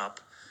woken up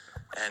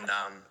and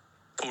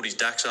pulled his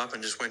dacks up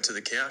and just went to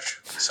the couch.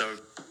 So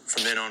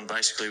from then on,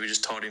 basically, we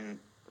just told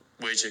him,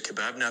 "Where's your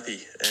kebab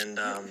nappy?" And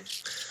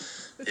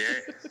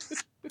yeah.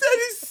 That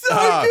is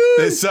so good.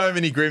 There's so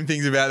many grim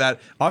things about that.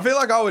 I feel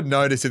like I would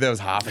notice if there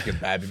was half a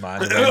kebab in my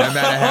underwear, no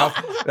matter how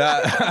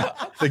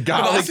the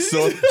garlic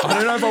sauce. I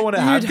don't know if I want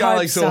to have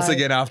garlic sauce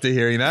again after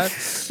hearing that.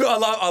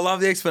 I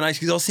love the explanation,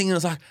 because I was thinking, I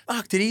was like,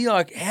 fuck,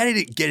 how did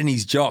it get in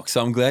his jock?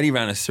 So I'm glad he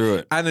ran us through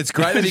it. And it's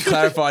great that he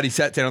clarified he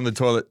sat down on the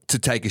toilet to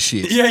take a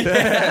shit.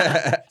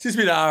 Yeah. Just a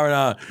bit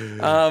R&R.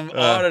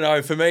 I don't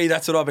know. For me,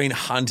 that's what I've been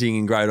hunting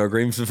in Great or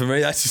Grim. So for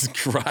me, that's just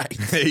great.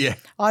 Yeah.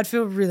 I'd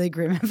feel really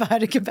grim if I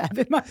had a kebab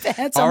in my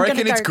pants. I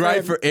reckon it's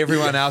great for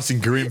everyone else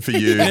and grim for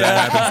you.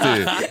 That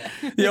happens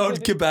to you. The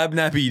old kebab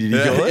nappy, did he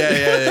call it?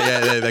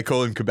 Yeah. They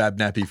call him Kebab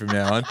Nappy from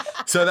now on.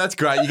 So that's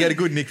great. You get a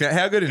good nickname.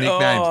 How good a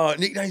nickname? Oh,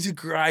 nicknames are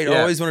great. Yeah.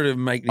 I always wanted to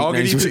make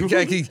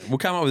nicknames. We'll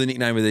come up with a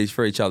nickname with these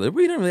for each other.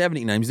 We don't really have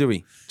nicknames, do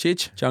we?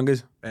 Chitch?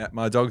 Chungas?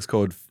 My dog's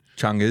called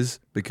Chungas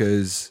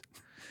because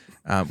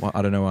well,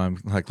 I don't know why I'm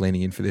like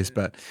leaning in for this,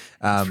 but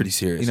it's pretty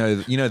serious.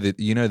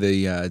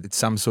 It's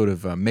some sort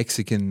of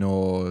Mexican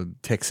or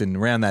Texan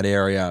around that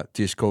area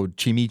dish called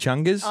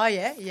chimichangas. Oh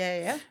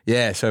yeah.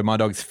 Yeah, so my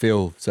dog's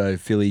Phil, so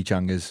Philly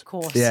Chungas. Of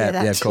course. Yeah,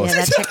 of course.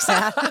 Yeah, that checks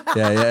out.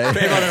 Yeah.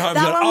 People at home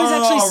That going, one was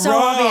actually so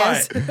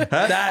right. obvious.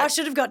 I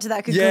should have got to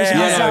that conclusion Yeah, I know.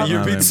 myself.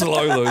 You're a bit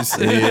slow, Luce.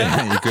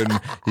 Yeah,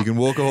 you can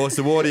walk a horse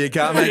to water, you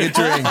can't make a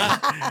drink.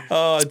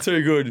 Oh,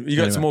 too good. You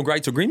got some more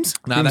greats or grims?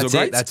 No, Grims that's or it.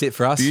 greats? That's it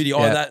for us. Beauty.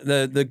 Yeah. Oh,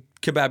 the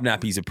kebab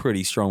nappy's a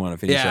pretty strong one to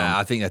finish on. Yeah,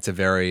 I think that's a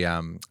very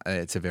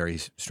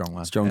strong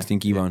one. Strong,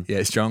 stinky one.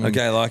 Yeah, strong.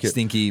 Okay, I like it.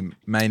 Stinky.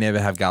 May never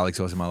have garlic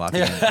sauce in my life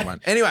again. One.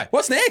 Anyway,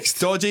 What's next?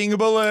 dodging a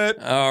bullet.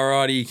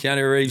 Alrighty,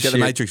 Keanu Reeves. Get the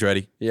shit. Matrix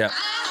ready. Yeah.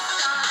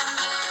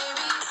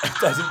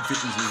 Doesn't fit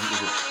his music,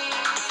 does it?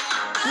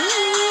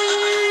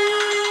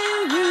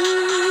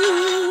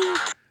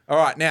 All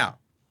right, now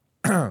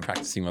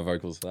Practicing my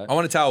vocals for that. I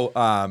want to tell.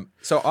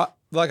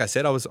 Like I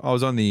said, I was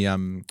on the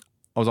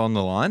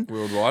line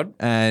Worldwide.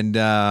 and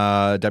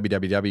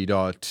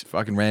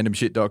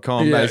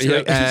www.fuckingrandomshit.com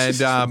basically, and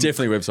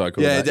definitely a website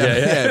called yeah,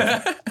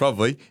 that. yeah,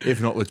 probably.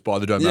 If not, let's buy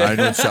the domain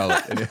and sell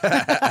it.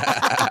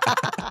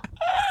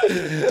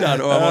 Done.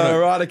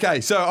 Right,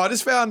 okay. So I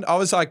just found, I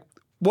was like,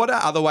 what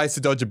are other ways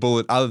to dodge a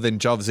bullet other than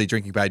obviously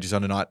drinking pages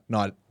on a night,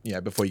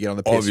 before you get on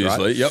the piss,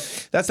 Obviously, right? yep.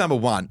 That's number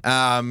one.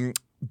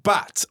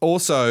 But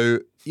also,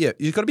 yeah,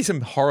 you've got to be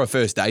some horror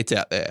first dates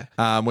out there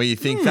where you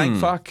think, thank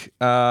fuck,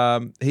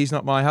 he's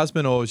not my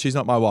husband or she's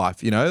not my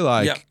wife, kind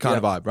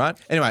of vibe, right?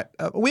 Anyway,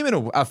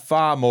 women are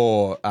far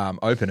more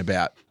open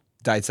about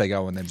dates they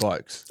go on than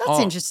blokes. That's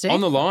interesting.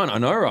 On the line, I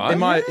know,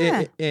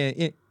 right?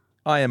 In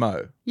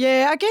IMO.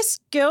 Yeah, I guess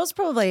girls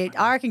probably.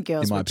 I reckon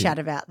girls In my would opinion. chat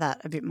about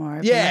that a bit more.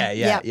 openly.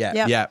 Yeah.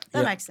 That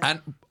makes sense.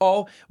 And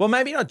well,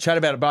 maybe not chat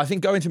about it, but I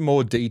think go into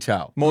more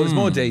detail. There's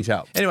more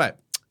detail. Anyway,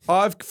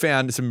 I've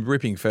found some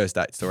ripping first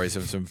date stories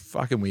of some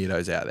fucking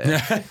weirdos out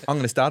there. I'm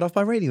going to start off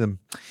by reading them.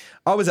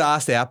 I was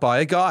asked out by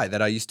a guy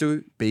that I used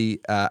to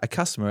be a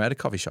customer at a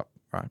coffee shop.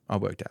 Right, I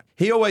worked at.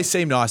 He always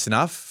seemed nice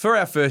enough. For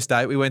our first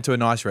date, we went to a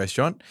nice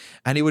restaurant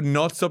and he would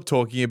not stop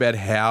talking about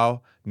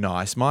how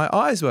nice my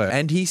eyes were.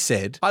 And he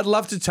said, I'd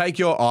love to take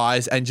your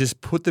eyes and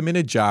just put them in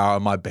a jar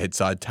on my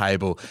bedside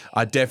table.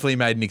 I definitely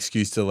made an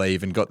excuse to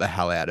leave and got the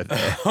hell out of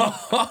there.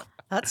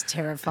 That's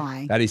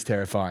terrifying. That is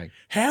terrifying.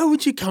 How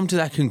would you come to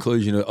that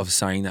conclusion of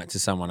saying that to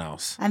someone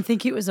else? And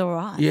think it was all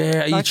right.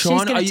 Yeah, are you Like, she's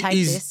trying? gonna take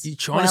Is this you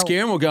trying to well.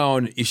 scare him or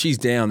going? If she's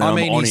down, then I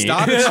mean, I'm on he it.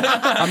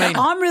 started.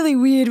 I'm really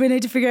weird. We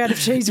need to figure out if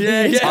she's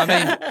weird. yeah. I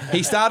mean,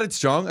 he started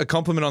strong. A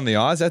compliment on the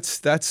eyes. That's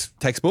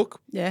textbook.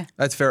 Yeah.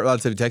 That's fair.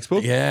 That's a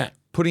textbook. Yeah.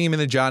 Putting him in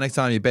the jar next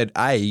time you bed.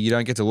 You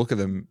don't get to look at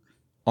them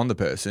on the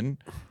person,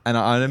 and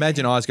I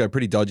imagine eyes go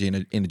pretty dodgy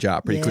in a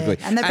jar pretty quickly.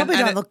 And they probably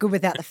don't look good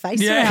without the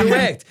face Yeah, around them.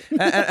 Correct.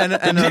 And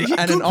an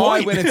Good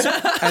eye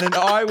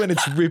point. when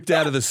it's ripped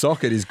out of the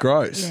socket is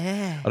gross.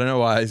 Yeah. I don't know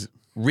why it's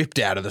ripped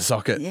out of the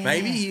socket. Yeah.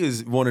 Maybe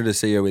he wanted to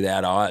see her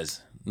without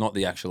eyes. not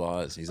the actual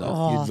eyes. He's like,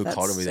 Oh, you'd look that's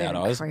hotter without even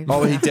eyes. creepier.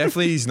 Oh, he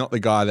definitely is not the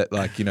guy that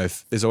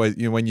there's always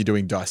when you're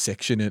doing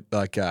dissection at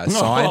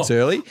science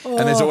early, and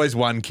there's always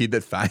one kid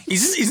that faints.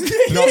 Isn't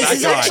he? Not that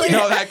guy.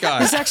 Not that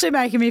guy. It's actually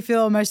making me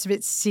feel almost a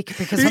bit sick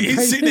because I'm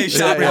He's sitting there pregnant.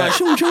 sharply like,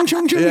 chung, chung,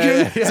 chung, chung,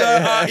 chung.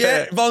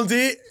 Yeah.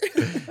 Volunteer.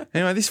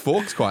 Anyway, this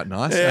fork's quite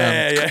nice.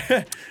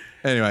 Yeah.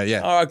 Anyway, yeah.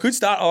 All right, good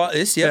start. I like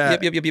this.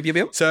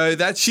 Yep. So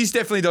she's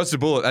definitely dodged the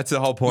bullet. That's the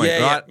whole point,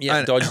 right?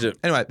 Yeah, dodged it.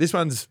 Anyway, this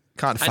one's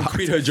can't And fuck.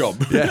 quit her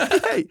job. Yeah.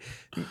 Hey.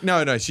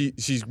 No, she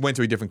went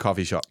to a different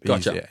coffee shop.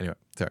 Gotcha. Yeah, anyway,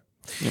 sorry.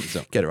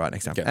 so- Get it right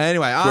next time. Okay.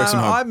 Anyway, Works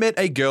from home. I met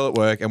a girl at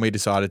work and we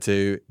decided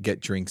to get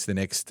drinks the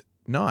next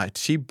night.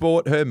 She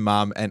brought her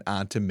mum and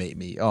aunt to meet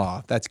me.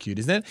 Oh, that's cute,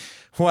 isn't it?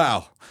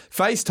 Wow.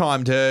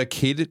 FaceTimed her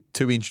kid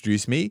to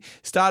introduce me,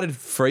 started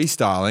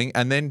freestyling,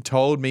 and then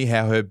told me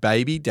how her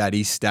baby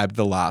daddy stabbed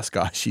the last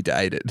guy she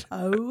dated.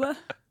 Oh,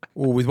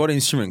 Well, with what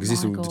instrument? Because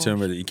this My will God. determine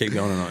whether you keep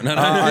going or not. No.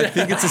 I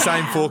think it's the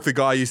same fork the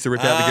guy used to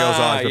rip out the girl's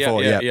eyes yeah,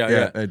 before.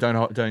 yeah.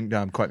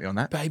 Don't quote me on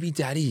that. Baby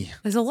daddy.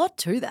 there's a lot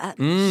to that.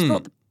 She's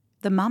brought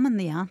the mum and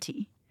the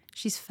auntie.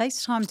 She's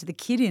FaceTimed the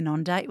kid in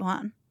on date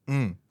one.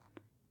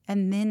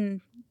 And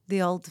then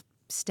the old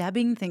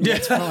stabbing thing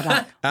gets brought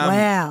up.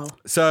 Wow.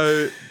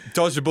 So,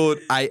 dodged a bullet,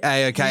 okay.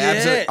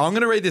 Absolutely. I'm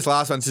going to read this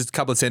last one, just a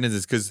couple of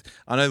sentences, because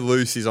I know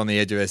Luce is on the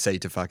edge of her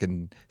seat to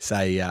fucking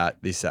say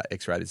this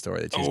X-rated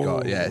story that she's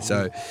got. Yeah,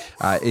 so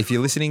if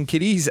you're listening,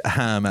 kiddies,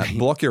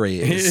 block your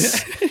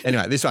ears.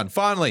 Anyway, this one.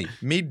 Finally,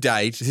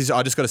 mid-date,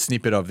 I just got a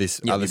snippet of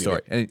this other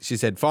story. And she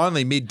said,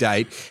 finally,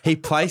 mid-date, he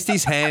placed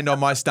his hand on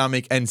my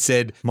stomach and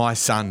said, my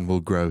son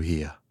will grow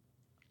here.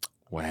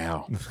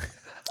 Wow.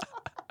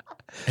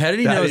 How did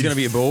he know it was going to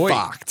be a boy?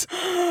 Fucked.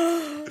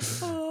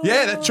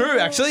 Yeah, that's true,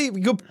 actually.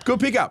 Good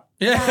pickup.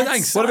 Yeah, That's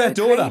thanks. so What about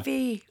daughter?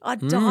 creepy.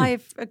 I'd die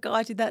if a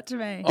guy did that to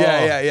me.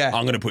 Yeah.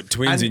 I'm going to put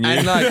twins in you.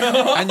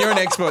 And you're an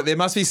expert. There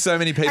must be so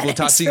many people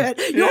touching.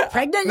 Expert. You're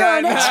pregnant, you're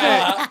an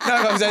expert. No,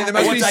 I'm saying there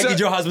must What be day so, did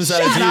your husband say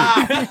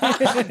that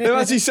to you? there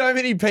must be so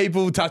many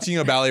people touching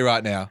your belly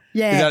right now.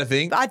 Yeah. Is that a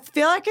thing? I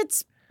feel like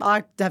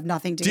I have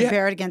nothing to you-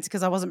 compare it against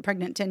because I wasn't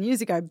pregnant 10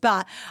 years ago,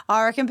 but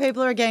I reckon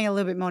people are getting a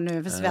little bit more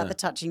nervous about the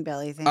touching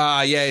belly thing.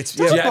 Yeah, it's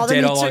Doesn't Do you have bother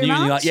me dead all on too you? And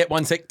you're like, much. yep,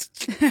 1 sec.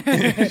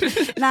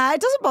 Nah,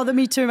 it doesn't bother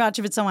me too much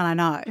if it's someone I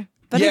know.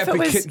 But yeah, if it but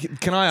was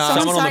can I ask?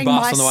 someone Someone on the saying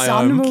bus my on the way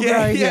son home. will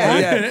grow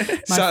Yeah.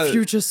 my So-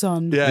 future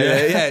son.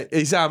 Yeah.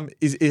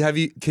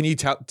 Can you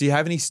tell? Do you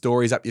have any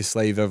stories up your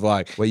sleeve of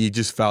like where you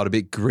just felt a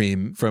bit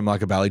grim from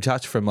like a belly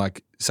touch from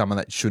like someone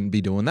that shouldn't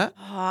be doing that?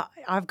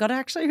 I've got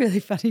actually a really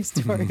funny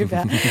story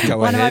about Go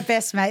one of my ahead.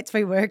 best mates.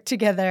 We worked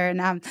together,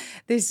 and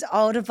this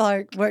older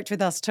bloke worked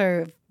with us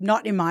too,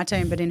 not in my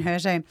team, but in her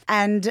team.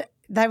 And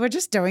they were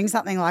just doing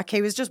something, like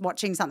he was just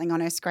watching something on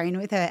her screen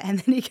with her, and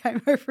then he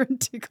came over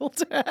and tickled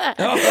her. And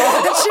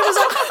she was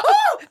like,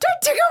 oh,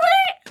 don't tickle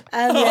me.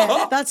 And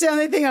yeah, that's the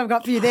only thing I've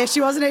got for you there.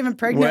 She wasn't even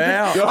pregnant.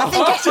 Wow.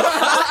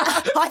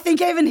 I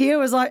think even he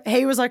was like,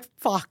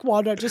 fuck,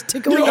 why don't I just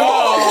tickle you?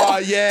 Oh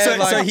yeah.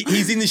 So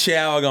he's in the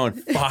shower going,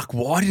 fuck,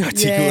 why did I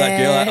tickle that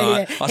girl?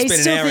 I He's spent an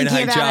still hour in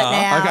thinking HR. about it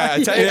now. Okay,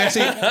 I tell you,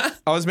 actually,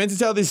 I was meant to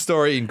tell this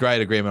story in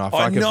great agreement. I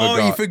I fucking know,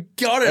 forgot. you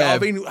forgot it. Yeah.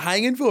 I've been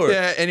hanging for it.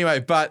 Yeah. Anyway,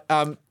 but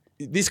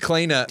this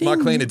cleaner, my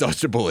cleaner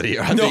dodged a bullet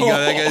here. I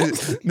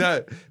think.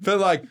 No, but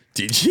like,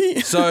 Did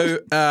she? so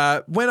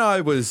when I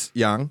was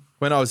young,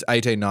 when I was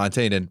 18,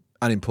 19 and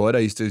unemployed, I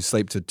used to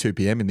sleep to 2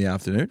 p.m. in the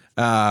afternoon.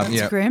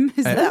 That's grim.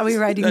 Is that, are we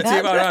rating That's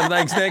that? it. Right,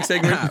 thanks. Next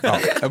segment.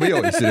 And we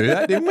all used to do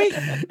that, didn't we?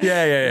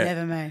 Yeah.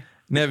 Never me.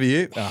 Never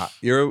you.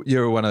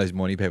 You're one of those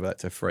morning people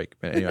that's a freak.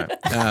 But anyway,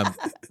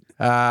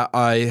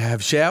 I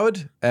have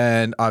showered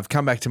and I've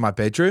come back to my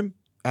bedroom.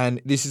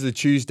 And this is a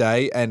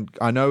Tuesday, and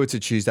I know it's a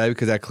Tuesday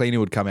because our cleaner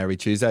would come every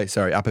Tuesday.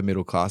 Sorry, upper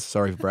middle class.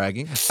 Sorry for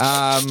bragging.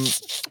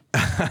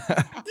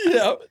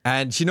 Yeah.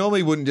 And she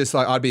normally wouldn't just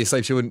like, I'd be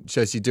asleep. She wouldn't,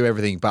 so she'd do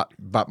everything but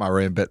my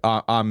room. But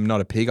I'm not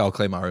a pig. I'll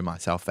clean my room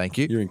myself. Thank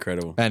you. You're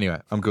incredible. Anyway,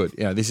 I'm good.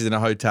 You know, this isn't a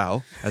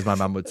hotel, as my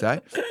mum would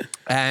say.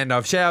 And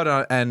I've showered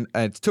and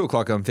it's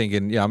 2:00. I'm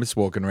thinking, I'm just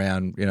walking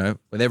around,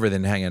 with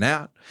everything hanging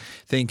out,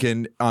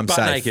 thinking I'm Butt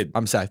safe. naked.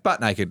 I'm safe,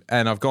 butt naked.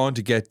 And I've gone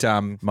to get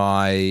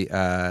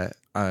my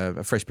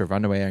a fresh pair of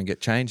underwear and get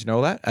changed and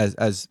all that,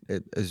 as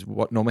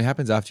what normally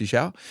happens after you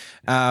shower.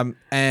 And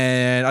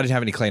I didn't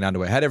have any clean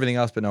underwear. Had everything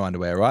else but no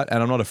underwear, right?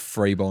 And I'm not a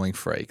free-balling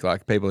freak.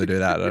 Like people who do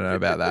that, I don't know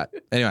about that.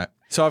 Anyway.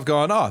 So I've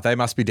gone, they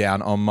must be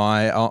down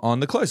on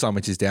the clothesline,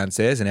 which is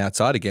downstairs and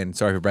outside. Again,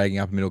 sorry for bragging,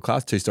 upper middle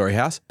class, 2-story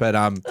house. But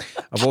I've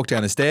walked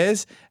down the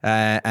stairs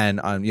and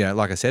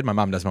like I said, my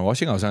mum does my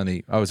washing. I was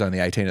only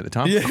 18 at the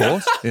time, of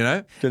course,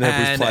 Didn't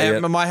have his play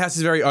and yet. my house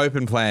is very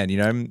open plan,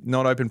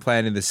 not open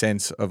plan in the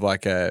sense of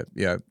like a,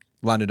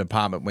 London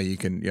apartment where you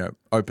can,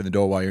 open the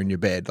door while you're in your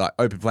bed, like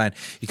open plan.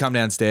 You come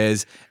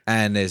downstairs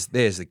and there's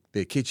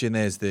the kitchen,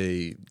 there's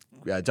the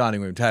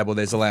dining room table,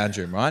 there's a lounge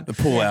room, right? The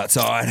pool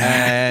outside.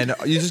 And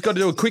you just got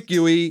to do a quick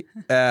Yui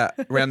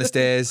around the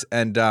stairs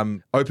and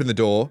open the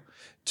door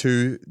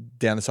to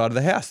down the side of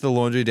the house, the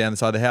laundry down the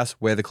side of the house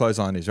where the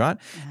clothesline is, right?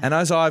 And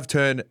as I've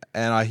turned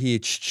and I hear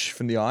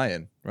from the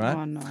iron, right?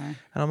 Oh, no. And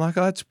I'm like,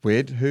 oh, that's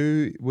weird.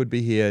 Who would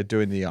be here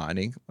doing the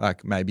ironing?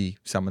 Like maybe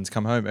someone's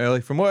come home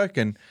early from work,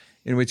 and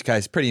in which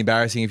case pretty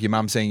embarrassing if your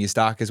mum's seeing your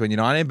starkers when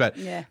you're ironing, but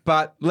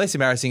less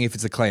embarrassing if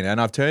it's the cleaner. And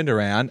I've turned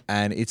around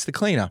and it's the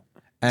cleaner.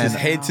 And, Just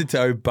head to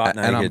toe, butt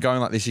naked. and I'm going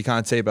like this. You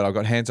can't see, but I've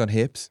got hands on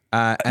hips.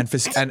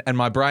 And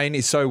my brain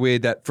is so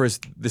weird that for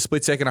the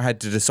split second I had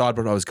to decide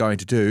what I was going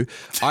to do.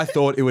 I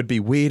thought it would be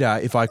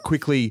weirder if I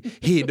quickly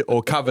hid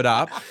or covered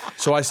up.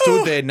 So I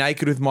stood there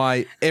naked with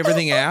my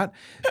everything out,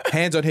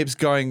 hands on hips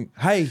going,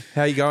 hey,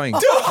 how you going?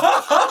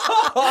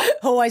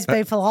 Always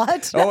be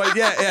polite. Always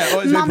be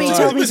Mummy polite.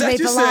 told me to be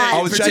polite.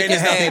 I was shaking a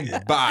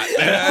hand, but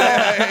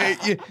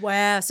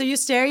Wow. So you're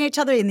staring each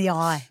other in the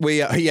eye.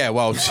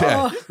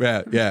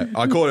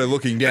 I caught her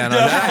looking down.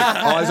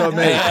 Eyes on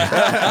me.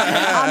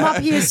 I'm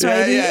up here,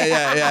 sweetie.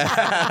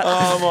 Yeah.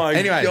 Oh my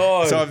Anyway,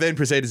 God. so I've then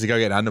proceeded to go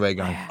get underwear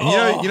going.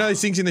 And you know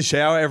these things in the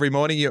shower every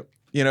morning.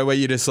 You know where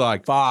you're just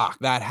like, fuck,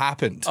 that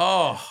happened.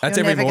 Oh, that's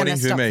You're every never morning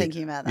gonna for stop me.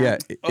 thinking about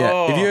that. Yeah.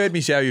 Oh. If you heard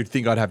me shower, you'd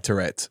think I'd have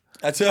Tourette's.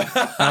 that's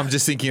I'm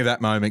just thinking of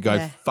that moment.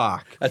 Go,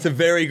 fuck. a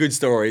very good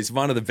story. It's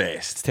one of the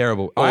best.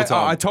 Terrible. All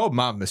time. I told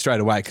Mum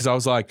straight away because I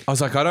was like, I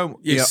don't.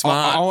 You're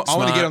smart, I want to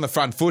smart. get on the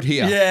front foot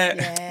here.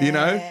 Yeah. You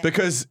know,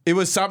 because it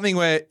was something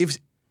where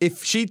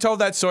if she told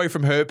that story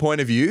from her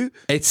point of view,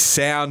 it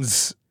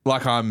sounds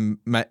like I'm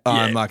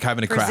like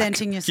having a crack.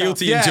 Presenting yourself.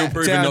 Guilty until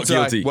proven not sounds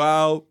like, guilty.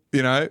 well,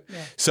 you know.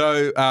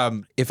 So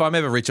if I'm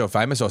ever rich or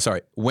famous,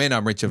 when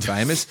I'm rich and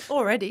famous.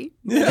 Already.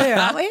 There,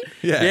 aren't we?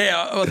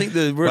 Yeah, I think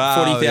we're at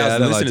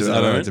 40,000 listeners at I the don't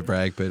like moment. to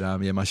brag, but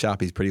my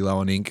Sharpie's pretty low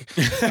on ink.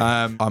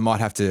 I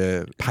might have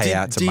to pay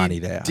out some money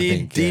there. I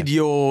think. Did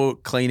your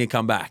cleaner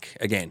come back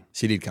again?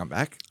 She did come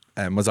back.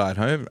 And was I at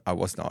home? I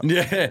was not.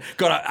 Yeah,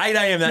 got up 8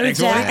 a.m. that No next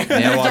doubt. morning.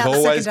 Now I've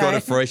always Second got a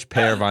day. fresh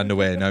pair of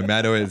underwear, no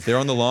matter if they're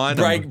on the line.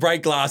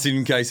 Break glass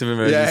in case of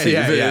emergency.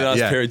 Yeah, Nice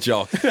yeah. pair of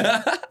jock.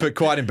 But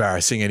quite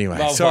embarrassing anyway.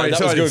 Well, sorry that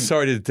was good.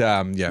 sorry to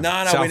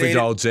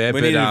self-indulge there.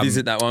 we but, need to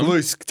visit that one.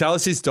 Luce, tell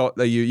us this.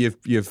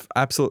 You've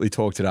absolutely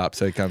talked it up.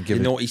 So come give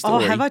The it. naughty Oh,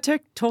 story. have I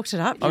talked it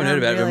up? I haven't heard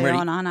about it. I'm Really ready.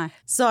 on, aren't I?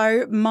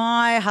 So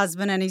my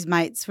husband and his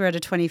mates were at a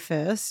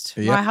 21st.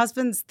 Yep. My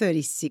husband's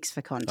 36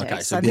 for context.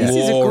 Okay, so this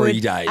is a glory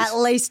good, days. at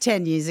least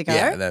 10 years ago.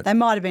 Yeah, they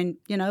might have been,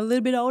 a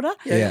little bit older.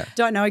 Yeah.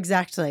 Don't know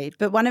exactly.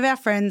 But one of our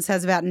friends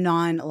has about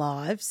 9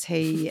 lives.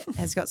 He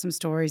has got some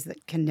stories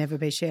that can never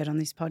be shared on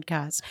this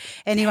podcast.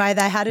 Anyway,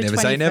 they had a Never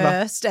say never.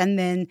 21st and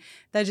then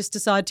they just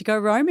decide to go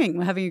roaming.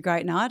 We're having a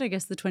great night. I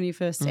guess the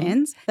 21st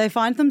ends. They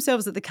find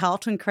themselves at the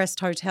Carlton Crest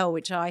Hotel,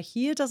 which I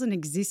hear doesn't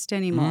exist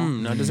anymore.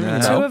 No, it doesn't ring a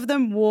Two bell. of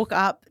them walk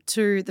up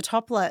to the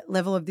top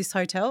level of this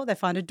hotel. They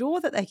find a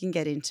door that they can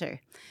get into.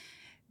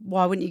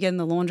 Why wouldn't you get in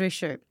the laundry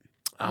chute?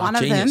 One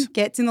of genius. them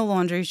gets in the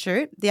laundry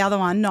chute. The other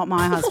one, not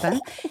my husband,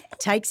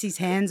 takes his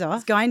hands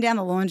off, going down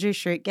the laundry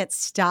chute, gets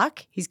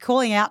stuck. He's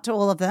calling out to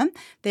all of them.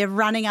 They're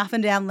running up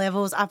and down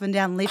levels, up and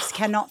down lifts,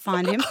 cannot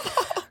find him.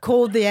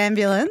 Called the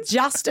ambulance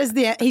just as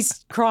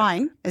he's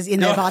crying, as in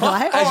there, by the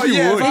way. Oh,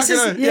 you would. This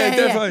is,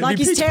 Definitely. Like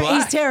Be he's pitch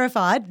black.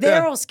 terrified.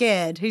 They're all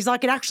scared. He's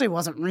like, it actually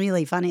wasn't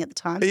really funny at the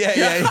time.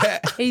 Yeah.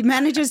 He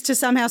manages to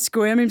somehow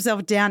squirm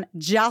himself down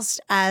just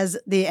as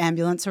the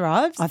ambulance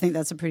arrives. I think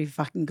that's a pretty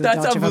fucking good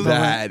That's dodge of a bullet.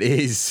 That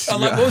is.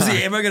 I'm like, what was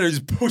the ammo going to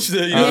just push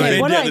the Yeah, bend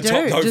what down do the I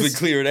top, do? hopefully Just-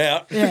 clear it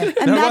out? Yeah. No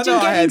Imagine wonder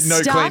I had getting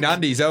no stuck. clean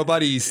undies. They were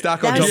bloody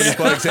stuck on top of this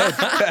bloke's head.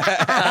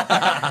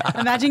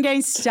 Imagine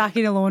getting stuck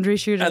in a laundry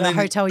chute at And a then-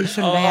 hotel you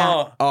shouldn't be at.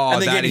 Oh,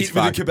 and then that getting is hit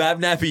with fucked. a kebab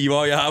nappy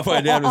while you're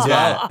halfway down as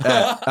well.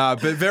 But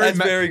very, That's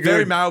very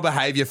good. male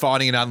behaviour,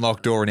 finding an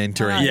unlocked door and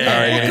entering. Yeah. I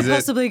reckon, What is could it?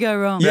 possibly go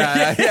wrong?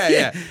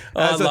 Yeah.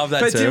 Oh, I love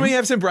that But term. didn't we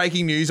have some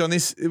breaking news on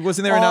this?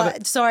 Wasn't there Oh, another?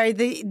 sorry,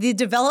 the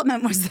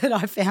development was that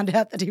I found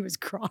out that he was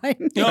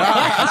crying.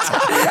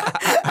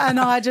 And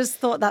I just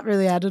thought that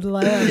really added a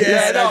layer.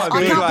 Yeah, no, I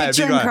big can't layer,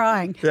 picture big him layer.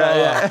 crying.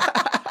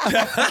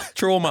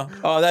 Trauma.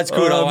 Oh, that's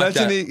good. I like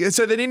that.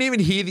 So they didn't even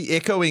hear the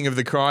echoing of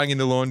the crying in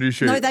the laundry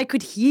chute. No, they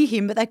could hear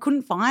him, but they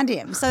couldn't find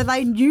him. So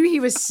they knew he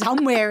was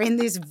somewhere in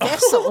this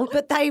vessel,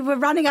 but they were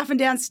running up and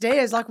down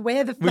stairs like,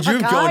 where the Would fuck you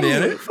have are gone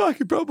down you? it?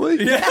 Fucking probably.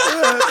 This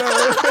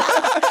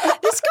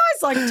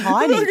guy's like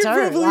tiny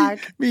too.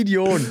 Like, Mid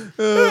yawn.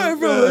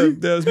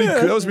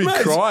 That was me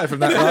cry from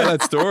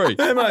that story.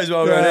 They might as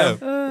well go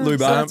down. Lube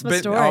so up. that's my But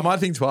story. I might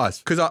think twice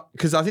because I think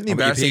the Oh, but you're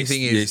embarrassing pissed.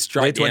 thing Yeah, is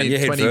straight we're down, your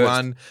head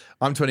 21,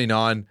 I'm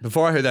 29.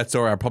 Before I heard that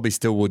story, I probably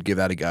still would give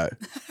that a go.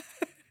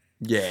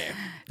 Yeah.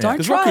 don't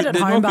 'Cause try what it at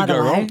could- home, what by could the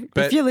go way. wrong?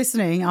 But- If you're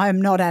listening, I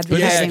am not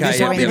advocating okay, for yeah,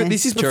 doing Yeah, but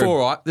this. this is True. before,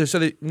 right?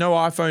 So no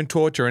iPhone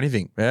torch or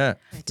anything. Yeah.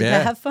 Did they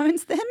have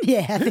phones then?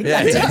 Yeah, I think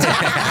they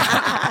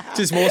did.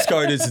 Just Morse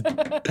code is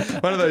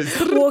One of those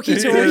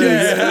Walkie-talkies.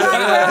 Where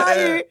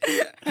are you?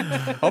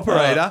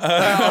 operator.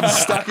 I'm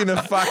stuck in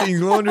a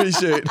fucking laundry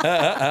chute.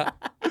 Too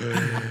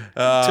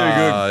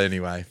good.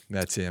 Anyway,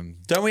 that's him.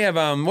 Don't we have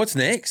what's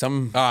next?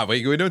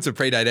 We're doing some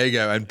predate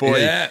ego, and boy,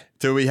 Yeah.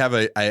 do we have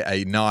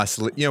a nice.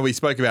 We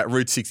spoke about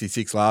Route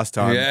 66 last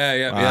time.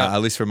 Yeah. A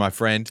list from my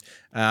friend,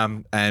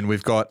 and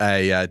we've got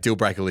a deal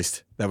breaker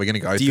list that we're going to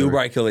go through. Deal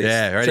breaker list.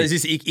 Yeah, ready? So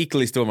is this ick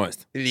list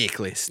almost? The ick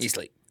list,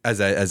 Easily. as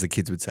the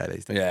kids would say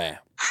these days. Yeah.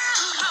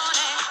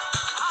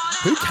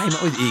 Who came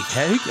up with ick?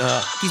 Who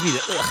gives me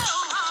the ugh?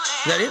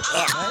 Is that it?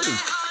 Ugh.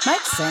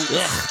 Makes sense.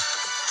 Ugh.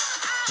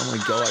 Oh my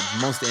God,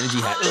 Monster Energy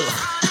hat. Ugh.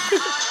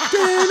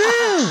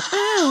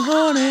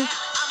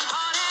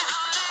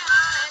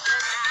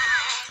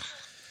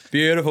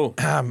 Beautiful.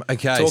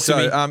 Okay, Talk to so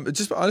me.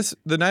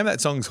 the name of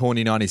that song's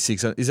Horny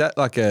 96. Is that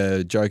like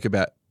a joke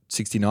about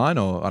 69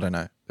 or I don't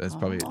know? That's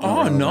probably.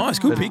 Oh, nice.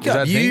 Good Is that pickup.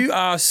 a thing? You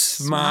are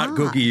smart,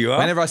 Cookie. You are.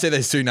 Whenever I see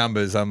those two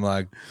numbers, I'm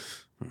like,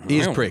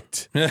 ears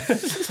pricked.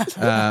 Ears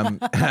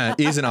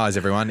and eyes,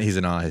 everyone. Ears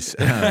and eyes.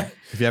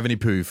 If you have any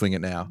poo, fling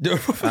it now.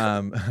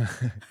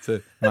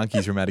 So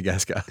monkeys from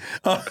Madagascar.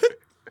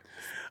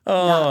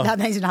 No, that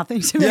means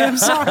nothing to me. I'm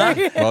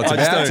sorry. Well, it's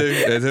about to.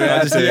 It's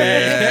about to.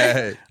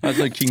 Yeah. That's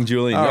like King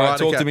Julian. All right,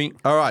 talk to me.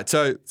 All right,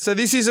 so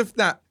this is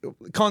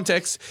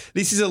context.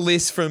 This is a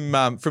list from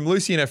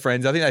Lucy and her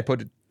friends. I think they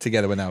put it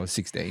together when they were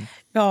 16.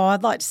 Oh,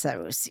 I'd like to say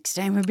we were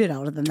 16. We're a bit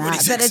older than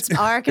that. 26. But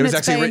I reckon It was it's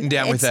actually been, written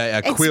down with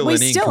a quill we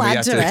and ink, still and we add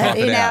have to to type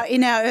it. it out.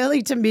 In our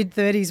early to mid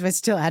 30s, we're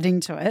still adding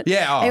to it.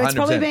 Yeah, It's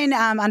probably 100%. been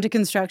under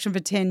construction for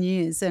 10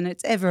 years and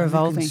it's ever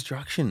evolving.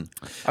 Construction.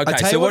 I Okay,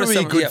 tell so you what what are would be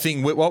a some good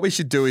thing. What we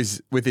should do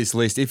is with this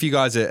list, if you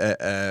guys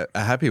are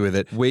happy with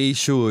it, we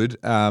should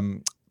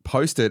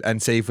post it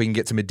and see if we can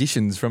get some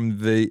additions from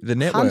the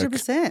network.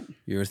 100%.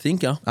 You're a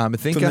thinker. I'm a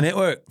thinker. From the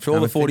network for all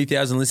I'm the a think-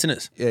 40,000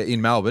 listeners.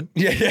 In Melbourne.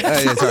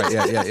 Yeah. Sorry.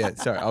 Yeah.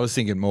 Sorry. I was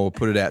thinking more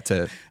put it out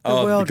to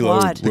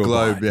Worldwide. the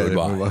globe. Yeah,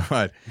 Worldwide.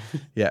 worldwide.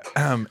 Yeah.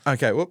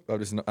 Okay. Whoop.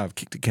 I've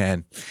kicked a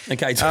can.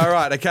 Okay. All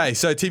right. Okay.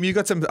 So Tim, you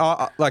got some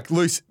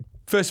loose.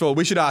 First of all,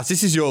 we should ask.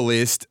 This is your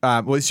list.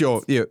 It's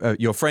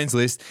your friends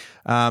list.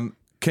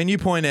 Can you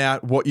point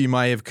out what you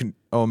may have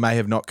or may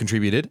have not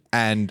contributed,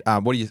 and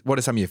what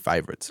are some of your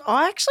favourites?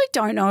 I actually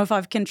don't know if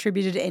I've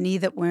contributed any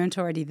that weren't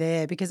already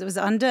there because it was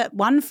under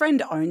one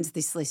friend owns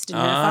this list in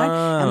her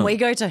phone and we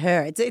go to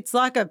her. It's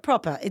like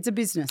it's a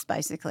business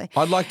basically.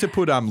 I'd like to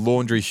put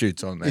laundry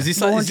shoots on there. Is this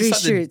Laundry like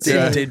the shoots, Dead,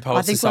 yeah. Dead I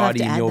Poets think we'll have Society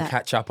to and add you'll that.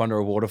 catch up under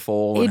a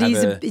waterfall? It and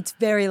is. have It's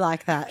very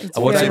like that. It's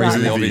what's very the like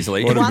reason, that.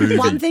 obviously?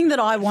 One thing that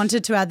I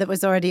wanted to add that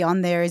was already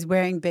on there is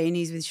wearing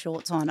beanies with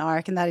shorts on. I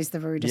reckon that is the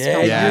rudest. Yeah.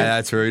 compliment. Yeah,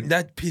 that's rude.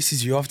 That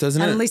pisses you off,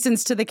 doesn't And it?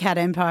 listens to the Cat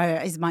Empire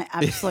is my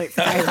absolute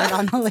favourite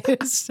on the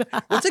list.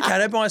 What's a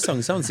Cat Empire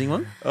song? Someone sing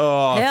one?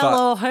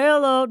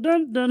 Hello,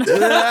 dun dun.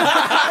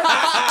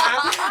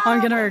 I'm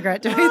gonna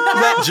regret doing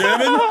that. That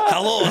German?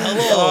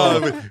 Hello.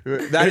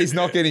 That is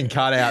not getting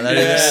cut out. That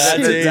Yeah, is,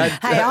 that's it.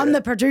 Hey, I'm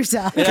the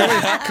producer.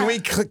 Can we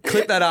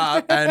clip that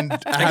up and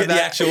have get the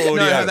that, actual audio.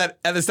 No, have that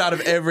at the start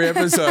of every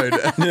episode.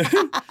 Let's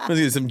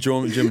get some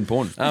German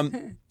porn.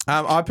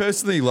 I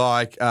personally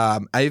like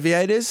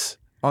aviators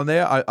on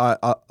there.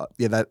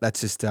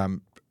 That's just.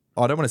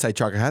 I don't want to say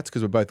trucker hats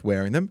because we're both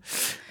wearing them.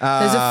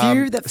 There's a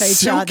few that feature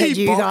silky that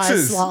you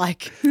boxers. guys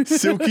like.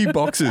 Silky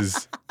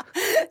boxes.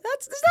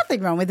 There's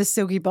nothing wrong with a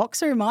silky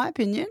boxer, in my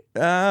opinion.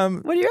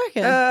 What do you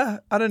reckon?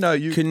 I don't know.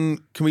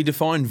 Can we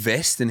define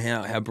vest and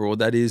how broad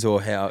that is,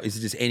 or how is it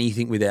just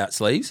anything without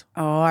sleeves?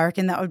 Oh, I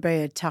reckon that would be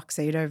a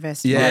tuxedo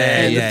vest. the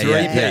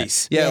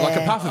three-piece. Yeah, like a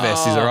Yeah. puffer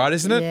vest is all right,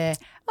 isn't it? Yeah.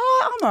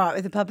 Oh, I'm all right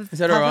with a puffer. Is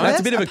that all right? That's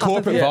a bit of a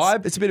corporate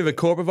vibe. It's a bit of a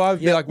corporate vibe.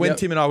 Yep, Like when yep.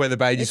 Tim and I wear the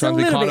beige It's a ones,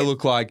 we little kind of bit-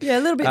 look like yeah,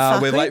 a little bit we're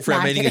fucked. late for a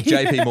No, meeting at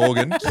kidding. JP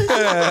Morgan.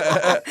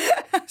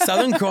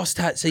 Southern Cross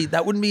hat. See,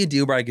 that wouldn't be a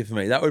deal breaker for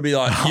me. That would be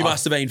like, you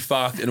must have been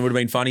fucked and it would have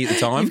been funny at the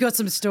time. You've got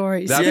some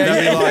stories. That'd Yeah,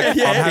 be yeah, like,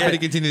 yeah, I'm happy yeah. to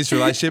continue this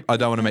relationship. I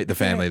don't want to meet the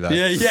family though.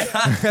 yeah.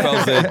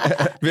 Well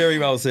said. Very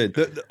well said.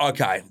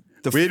 Okay.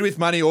 Weird with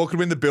money, awkward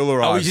when the bill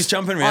arrives. Are we just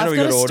jumping around I've or we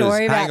got got a orders?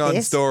 story about Hang on,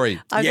 this.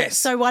 story. Yes.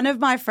 So one of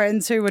my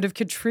friends who would have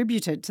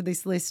contributed to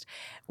this list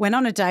went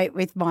on a date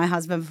with my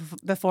husband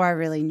before I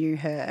really knew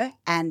her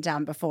and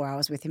before I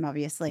was with him,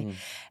 obviously.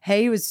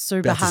 He was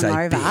super About to say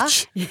hungover.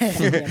 bitch.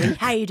 Yeah, we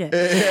hate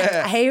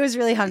it. He was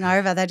really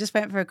hungover. They just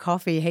went for a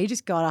coffee. He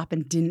just got up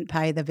and didn't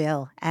pay the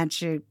bill. And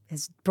she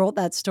has brought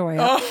that story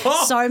up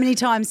so many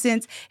times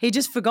since. He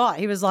just forgot.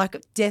 He was like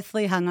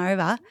deathly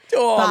hungover.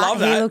 Oh, I but love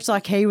that. He looked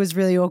like he was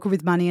really awkward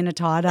with money in a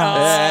tie dye.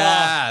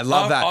 Yeah,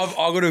 love that. I've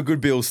got a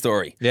good bill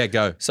story. Yeah,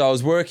 go. So I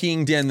was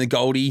working down the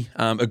Goldie.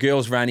 A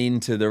girl's ran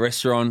into the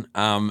restaurant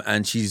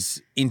and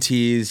she's in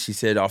tears. She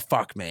said, "Oh,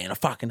 fuck, man. I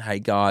fucking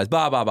hate guys,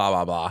 blah, blah, blah,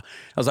 blah, blah." I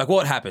was like,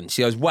 "What happened?"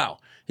 She goes,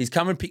 "Well, he's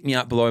come and picked me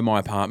up below my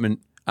apartment.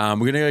 We're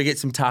going to go get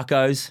some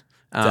tacos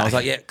I was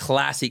like, yeah,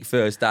 classic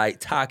first date,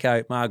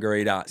 taco,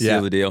 margarita, seal Yeah.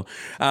 the deal.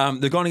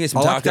 They're going to get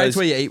some I like tacos. dates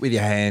where you eat with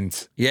your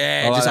hands.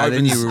 Yeah, I like just that.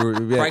 Then opens,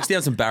 breaks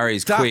down some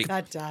barriers quick.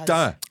 That does.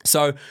 Don't.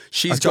 So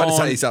she's I tried to gone.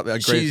 tell you something, I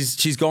agree.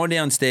 She's gone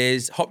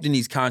downstairs, hopped in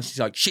his car, and she's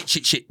like,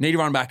 shit. Need to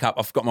run back up.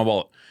 I forgot my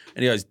wallet.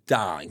 And he goes,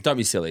 darling, don't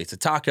be silly. It's a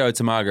taco, it's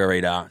a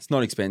margarita. It's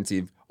not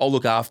expensive. I'll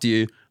look after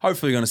you.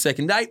 Hopefully, on a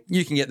second date,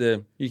 you can get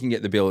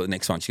the bill at the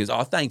next one. She goes,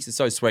 oh, thanks, it's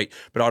so sweet,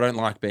 but I don't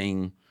like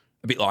being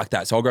a bit like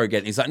that, so I'll go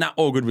get it. He's like, nah,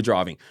 all good, we're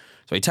driving.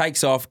 So he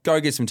takes off, go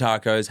get some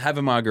tacos, have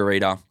a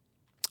margarita.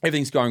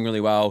 Everything's going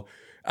really well.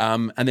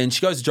 And then he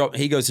goes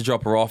to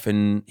drop her off,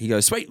 and he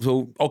goes, sweet,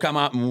 well, I'll come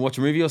up and we'll watch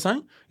a movie or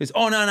something. He goes,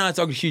 oh, no, it's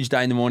like a huge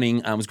day in the morning.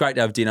 It was great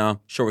to have dinner.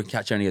 Sure, we can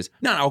catch you. And he goes,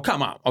 no, I'll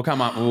come up.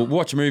 We'll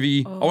watch a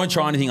movie. I won't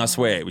try anything, I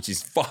swear, which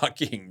is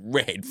fucking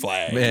red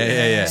flag.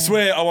 Yeah. I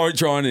swear I won't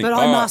try anything. But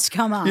I must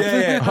come up.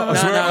 Yeah.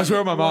 I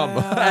swear on my mum.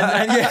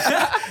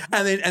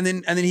 And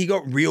then he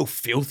got real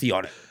filthy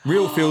on it.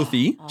 Real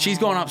filthy. She's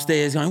gone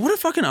upstairs going, what a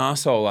fucking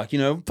asshole. Like,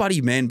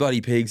 bloody men,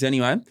 bloody pigs.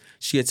 Anyway,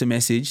 she gets a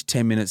message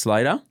 10 minutes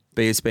later,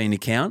 BSB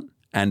account,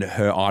 and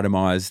her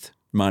itemised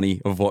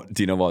money of what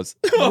dinner was.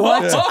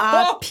 What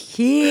a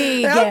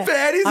pig. How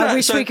bad is that? I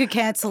wish So- we could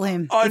cancel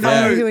him. I If know.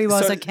 I knew who he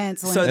was, So- I'd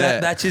cancel him. So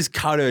that just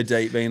cut her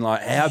deep, being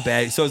like, how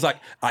bad? So it was like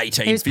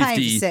He was paying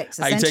for sex,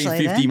 essentially,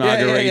 1850 then.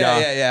 margarita.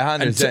 Yeah,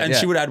 100%, And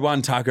she would have had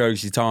one taco because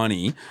she's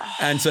tiny.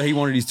 And so he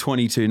wanted his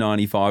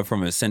 $22.95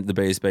 from her, sent to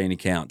the BSB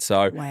account.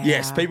 So Wow.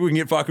 yes, people can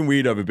get fucking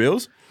weird over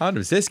bills.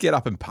 100%. Just get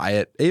up and pay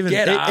it. Even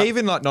Get up.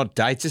 even like not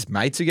dates, just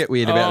mates who get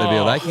weird about the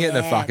bill. They can get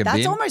the fucking That's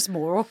bin. almost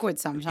more awkward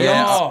sometimes.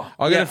 Yeah. Oh,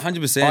 I got yeah, a-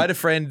 100%. I had a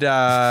friend.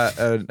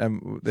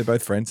 They're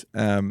both friends.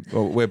 Well,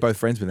 we're both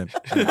friends with them.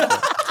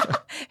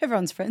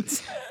 Everyone's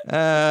friends.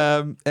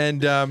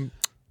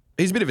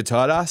 He's a bit of a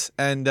tight ass,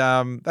 and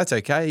that's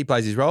okay. He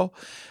plays his role.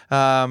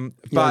 owns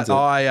But it.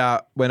 I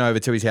went over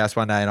to his house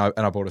one day, and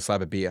I bought a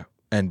slab of beer.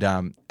 And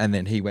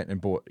then he went and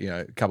bought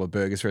a couple of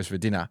burgers for us for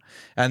dinner.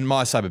 And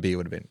my slab of beer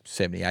would have been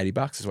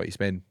 $70-$80 is what you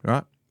spend,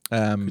 right?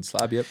 Good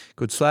slab, yep.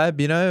 Good slab,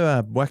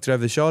 whacked it over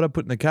the shoulder,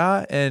 put in the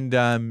car, and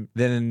then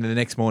the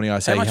next morning I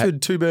say, How much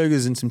would 2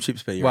 burgers and some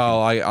chips be? you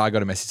well, I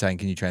got a message saying,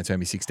 can you transfer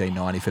me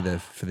 $16.90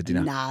 for the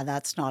dinner? Nah,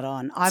 that's not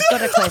on. I've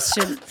got a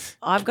question.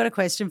 I've got a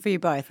question for you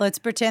both. Let's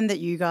pretend that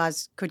you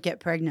guys could get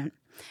pregnant.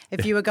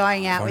 If you were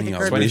going out with a Funny,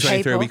 group of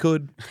 2023 people, we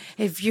could.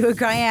 if you were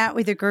going out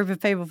with a group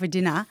of people for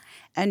dinner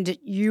and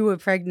you were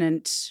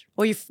pregnant,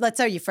 or let's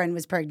say your friend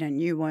was pregnant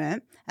and you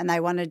weren't, and they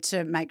wanted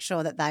to make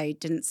sure that they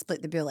didn't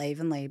split the bill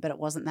evenly, but it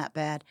wasn't that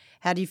bad.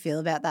 How do you feel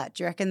about that?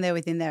 Do you reckon they're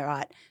within their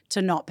right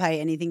to not pay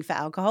anything for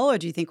alcohol, or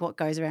do you think what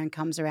goes around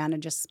comes around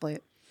and just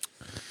split?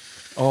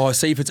 Oh,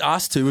 see, if it's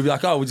us two, we'd be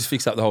like, oh, we'll just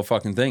fix up the whole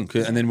fucking thing,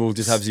 and then we'll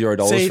just have $0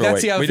 See, for a that's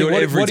week. the other We thing. do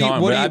it every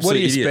time. We're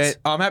absolute idiots.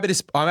 I'm happy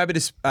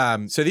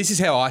to. So this is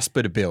how I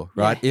split a bill,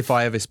 right? Yeah. If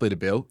I ever split a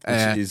bill,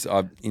 Which is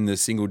in the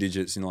single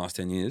digits in the last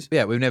 10 years.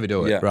 yeah, we never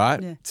do it, Yeah.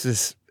 right? Yeah. It's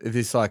just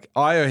it's like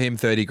I owe him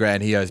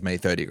 $30,000, he owes me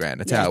 $30,000.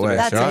 That's how it works,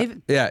 That's right?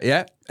 even.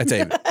 Yeah, that's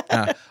even.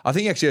 I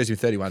think he actually owes me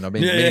 31. I've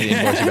been Yeah, meaning to yeah.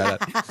 invoice you about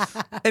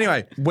that.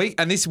 Anyway,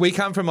 we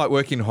come from like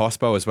working in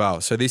hospo as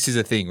well. So this is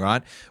a thing,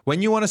 right?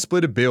 When you want to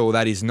split a bill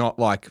that is not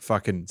like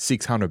fucking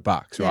 $600,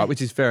 right? Yeah. Which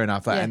is fair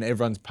enough, Yeah. and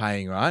everyone's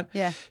paying, right?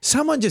 Yeah.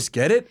 Someone just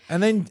get it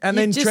and then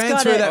just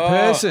transfer gotta- that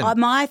person.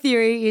 My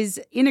theory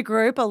is in a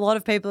group, a lot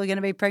of people are going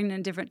to be pregnant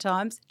at different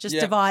times. Just Yeah,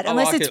 divide. I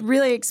Unless like it's it.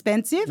 really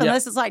expensive,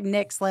 unless it's like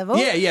next level.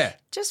 yeah.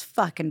 Just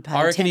fucking pay.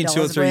 I reckon in $10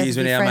 2 or 3 worth years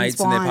of when your our friend's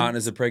mates and their wine.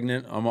 partners are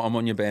pregnant, I'm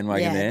on your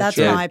bandwagon Yeah, there. that's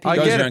Sure. my I opinion.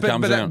 Goes get around, it,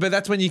 comes around. but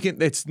that's when you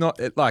can. It's not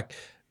like,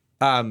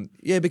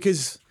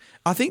 because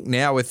I think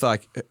now with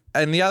like,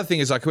 and the other thing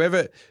is like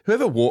whoever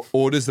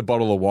orders the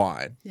bottle of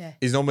wine Yeah.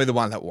 is normally the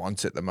one that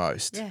wants it the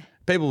most. Yeah.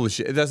 People will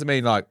it doesn't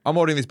mean like I'm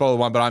ordering this bottle of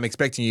wine, but I'm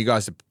expecting you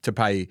guys to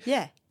pay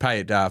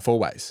it 4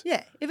 ways.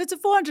 Yeah, if it's a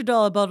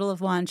 $400 bottle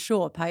of wine,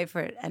 sure, pay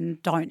for it,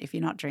 and don't if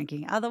you're not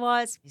drinking.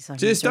 Otherwise, you're so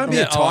Just don't be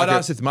miserable. a Yeah, I like tight it.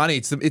 ass with money.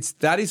 It's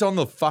that is on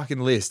the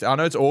fucking list. I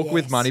know it's awkward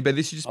with Yes. money, but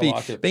this should just be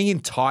like it. being in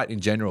tight in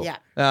general. Yeah.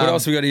 What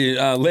else we got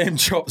here? Lamb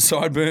chops,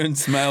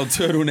 sideburns, male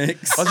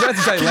turtlenecks. I was about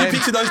to say Can lamb. you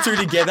picture those two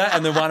together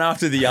and the one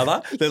after the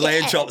other? The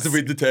lamb chops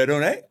with the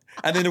turtleneck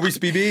and then a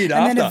wispy beard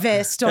and after. then a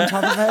vest on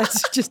top of it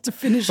just to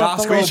finish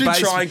off the Basketball We look. should base-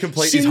 try and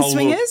complete Shin this whole look.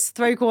 swingers,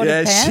 3/4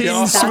 Yeah, pants. shin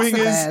That's the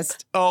swingers,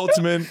 best.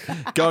 ultimate,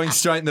 going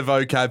straight in the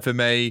vocab for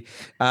me.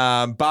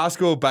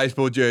 Basketball,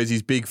 baseball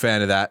jerseys, big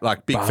fan of that.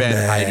 Like, big fan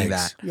of hating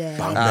that. Yeah.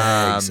 Bum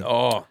bags.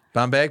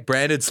 Bum bag,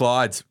 branded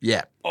slides.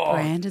 Yeah.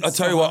 Branded I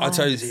tell you what,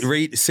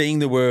 slides. seeing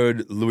the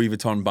word Louis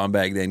Vuitton bum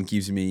bag then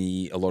gives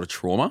me a lot of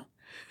trauma.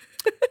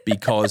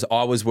 Because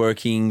I was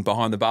working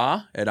behind the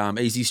bar at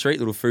Easy Street,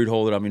 little food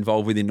hall that I'm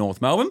involved with in North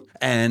Melbourne,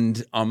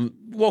 and I'm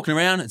walking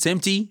around, it's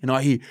empty, and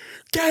I hear,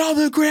 get on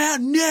the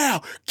ground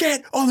now,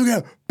 get on the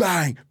ground,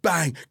 bang,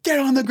 bang, get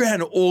on the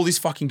ground, all this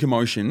fucking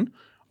commotion.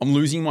 I'm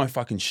losing my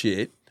fucking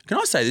shit. Can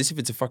I say this if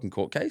it's a fucking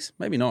court case?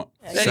 Maybe not.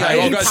 Anyway,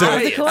 I'll go Part through of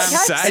the it. court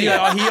case? Anyway,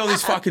 I hear all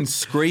this fucking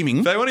screaming.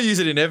 If they want to use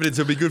it in evidence,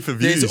 it'll be good for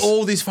views. There's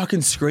all this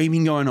fucking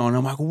screaming going on.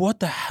 I'm like, what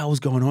the hell's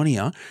going on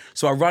here?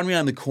 So I run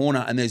around the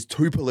corner and there's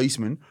 2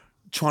 policemen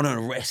trying to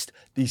arrest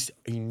this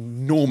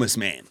enormous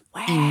man.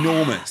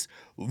 Enormous.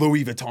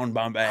 Louis Vuitton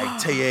bum bag,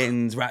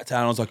 TNs, rat tail.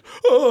 I was like,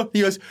 oh.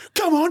 He goes,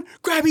 come on,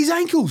 grab his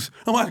ankles.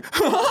 I'm like,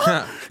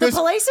 The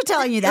police are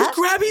telling you that.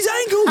 grab his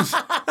ankles.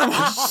 I'm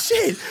like,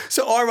 shit.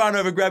 So I run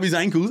over, grab his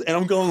ankles, and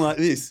I'm going like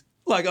this.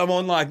 Like I'm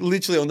on like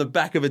literally on the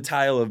back of a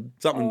tail of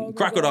something,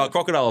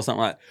 crocodile or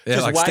something like that. Yeah,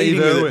 just like waving Steve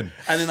with it. Irwin.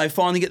 And then they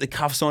finally get the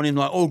cuffs on him,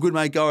 like, oh, good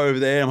mate, go over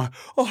there. I'm like,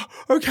 oh,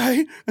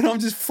 okay. And I'm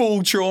just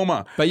full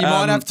trauma. But you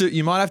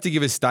might have to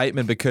give a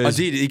statement because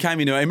I did. He came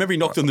in. I remember he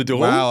knocked on the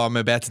door. Wow, I'm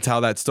about to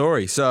tell that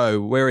story. So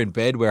we're in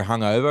bed, we're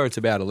hungover. It's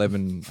about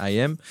 11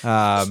 a.m.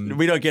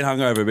 We don't get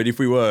hungover, but if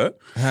we were,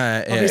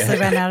 Obviously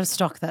ran out of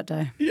stock that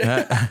day.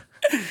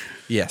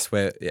 Yes,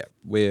 we're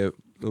a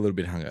little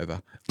bit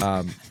hungover.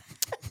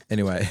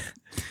 Anyway,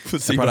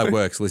 the product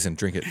works. Listen,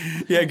 drink it.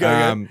 Yeah,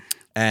 go.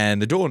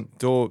 And the door,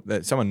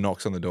 someone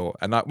knocks on the door,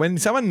 and like when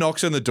someone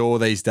knocks on the door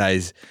these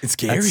days, It's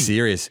scary. That's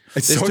serious.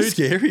 It's so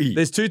scary.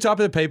 There's two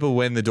types of people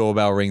when the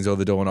doorbell rings or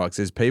the door knocks.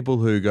 There's people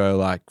who go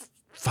like,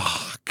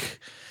 "Fuck,"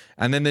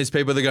 and then there's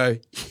people that go,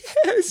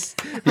 "Yes,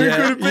 who could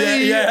it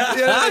be?"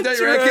 Yeah, don't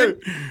you reckon?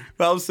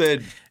 Well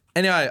said.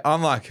 Anyway,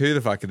 I'm like, who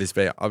the fuck could this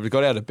be? I've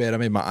got out of bed,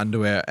 I'm in my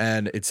underwear,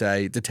 and it's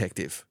a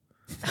detective.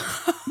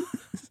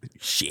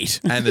 Shit.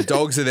 And the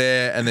dogs are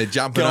there, and they're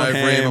jumping Go over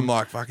ham. him. I'm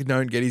like, fucking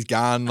don't get his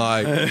gun.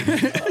 Like,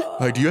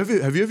 have you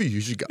ever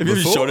used your gun Have you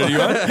ever before? shot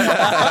anyone?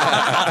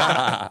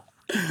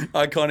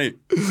 Iconic.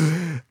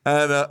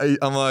 And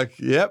I'm like,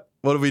 yep,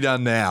 what have we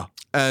done now?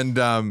 And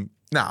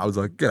I was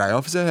like, g'day,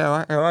 officer.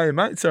 How are you,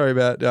 mate? Sorry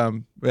about,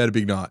 we had a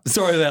big night.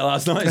 Sorry about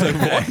last night. He's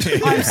like,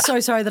 what? I'm so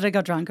sorry that I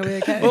got drunk. Are we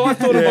okay? Well, I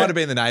thought it might have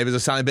been the neighbours or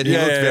something, but he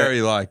looked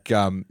very like,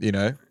 where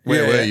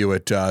were you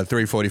at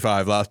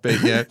 3:45 last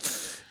week? Yeah.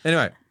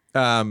 Anyway,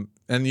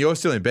 and you're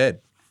still in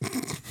bed.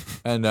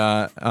 And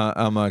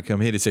I'm like, I'm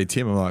here to see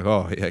Tim. I'm like,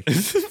 oh, yeah.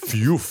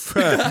 Phew.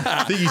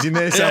 I think he's in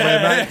there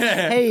somewhere,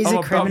 mate. He's a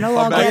criminal.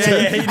 I'm I'll back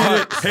get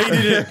to- him.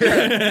 He did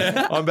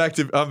it.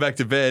 I'm back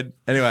to bed.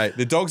 Anyway,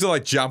 the dogs are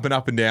like jumping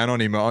up and down on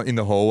him in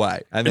the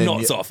hallway, and then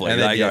Not softly, And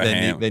then, they go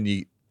ham. then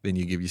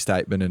you give your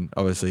statement, and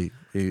obviously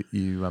you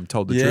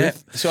told the Yeah.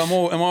 truth. So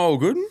am I all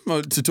good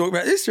to talk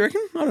about this, do you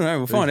reckon? I don't know.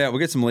 We'll find out. We'll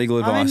get some legal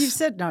advice. I mean, you've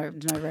said no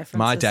references.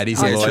 My daddy's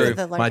Oh, a to lawyer.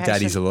 the My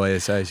daddy's a location. lawyer,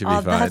 so it should be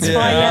Oh, fine. that's why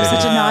you have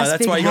such a nice That's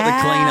big why you got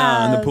the cleaner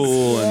and the house.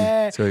 pool and-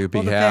 Yeah. So your All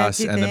big the house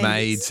fancy and the things.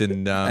 maids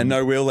and and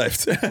no wheel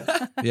left.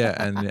 yeah,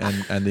 and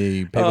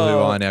the people who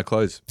iron our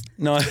clothes.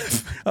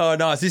 Nice. Oh,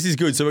 nice. This is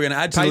good. So we're going to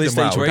add to the Paid list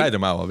them well. each We week. paid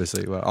them well,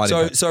 obviously. Well, I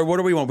didn't pay. So what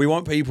do we want? We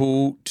want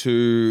people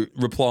to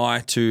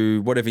reply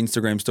to whatever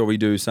Instagram story we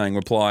do, saying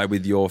reply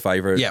with your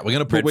favourite. Yeah, we're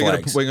gonna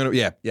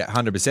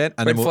 100%,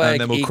 and Red then flag,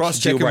 we'll ick, cross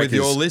check deal it with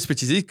your breakers. list,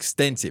 which is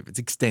extensive. It's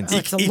extensive.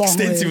 It's a long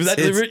extensive. Was list.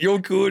 that deliberate? You're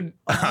good.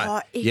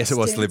 Oh, Yes, it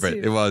was deliberate.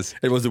 extensive. It was.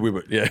 It was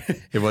deliberate. Yeah.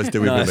 It was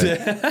deliberate. Nice.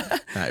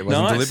 No, it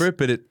wasn't Nice. deliberate,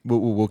 but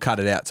we'll cut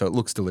it out so it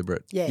looks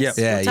deliberate. Yes. Yep.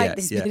 We'll take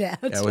this bit out. Yeah,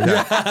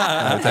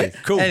 we'll take it.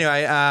 Cool.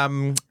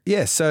 Anyway,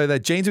 so the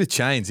jeans with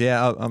chains.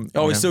 Yeah.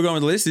 Oh, we're still going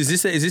with the list. Is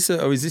this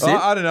it?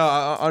 I don't know.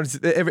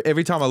 Honestly,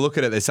 every time I look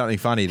at it, there's something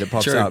funny that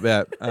pops True. up.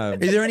 Yeah.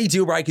 Is there any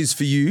deal breakers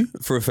for you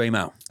for a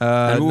female?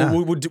 And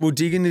no. we'll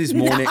dig into this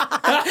more.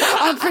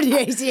 I'm pretty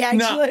easy,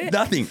 No, actually.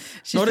 nothing.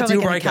 She's Not a probably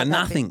deal gonna breaker. cut that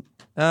Nothing.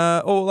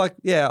 Or like,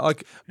 yeah,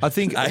 like I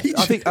think. Age?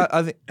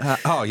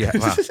 Oh yeah.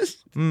 Wow.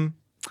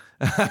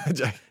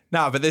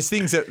 No, but there's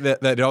things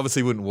that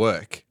obviously wouldn't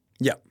work.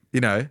 Yeah.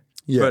 You know.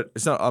 Yeah. But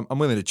it's not. I'm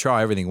willing to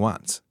try everything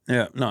once.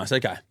 Yeah. Nice.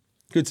 Okay.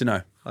 Good to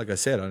know. Like I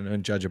said, I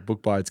don't judge a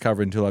book by its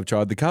cover until I've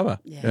tried the cover.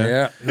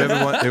 Yeah.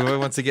 Whoever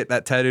wants to get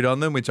that tattooed on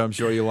them, which I'm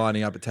sure you're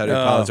lining up at tattoo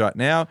parlors right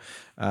now,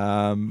 you're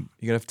gonna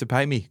have to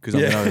pay me because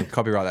I'm going to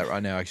copyright that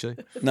right now. Actually,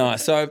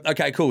 Nice. So,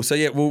 okay, cool. So,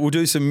 yeah, we'll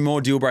do some more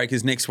deal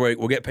breakers next week.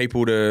 We'll get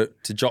people to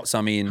jot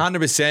some in.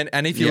 100%.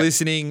 And if you're Yep.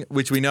 listening,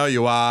 which we know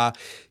you are,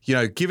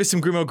 give us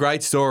some grim or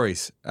great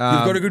stories. We've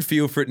got a good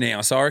feel for it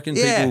now. So, I reckon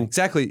Yeah, people.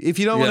 exactly. If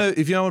you don't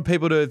want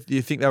people to,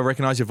 you think they'll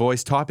recognise your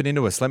voice, type it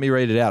into us. Let me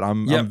read it out.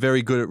 I'm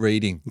very good at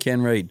reading.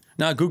 Can read.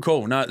 No, good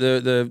call. No,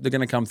 they're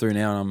going to come through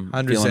now, and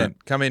I'm feeling it.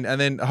 100%. Come in, and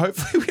then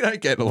hopefully we don't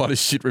get a lot of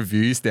shit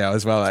reviews now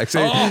as well.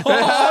 Actually,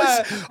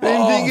 Oh,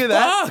 didn't think of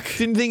that. fuck.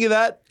 Didn't think of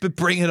that. But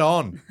bring it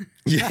on.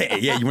 Yeah.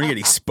 You want to get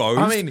exposed?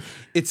 I mean,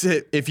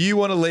 if you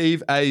want to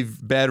leave a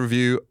bad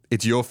review,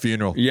 it's your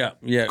funeral. yeah.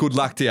 Good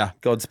luck to you,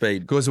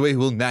 Godspeed. because we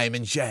will name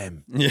and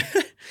shame. Yeah.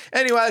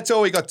 Anyway, that's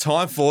all we got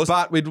time for.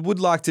 But we would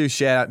like to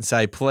shout out and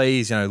say,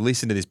 please,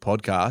 listen to this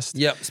podcast.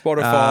 Yep.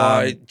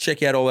 Spotify.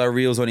 Check out all our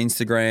reels on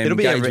Instagram. It'll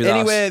be engage with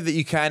anywhere us. that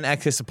you can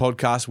access the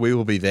podcast. We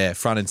will be there,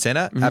 front and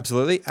center.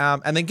 Absolutely.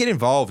 And then get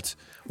involved.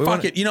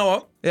 Fuck it. You know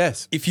what?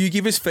 Yes. If you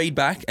give us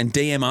feedback and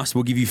DM us,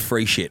 we'll give you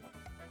free shit.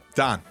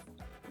 Done.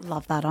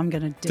 Love that. I'm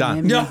going to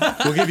Done. DM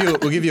you.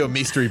 We'll give you a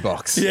mystery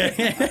box.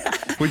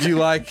 Yeah. Would you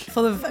like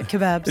Full of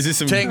kebabs. Is there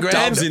some 10 grand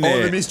dubs in or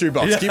there? the mystery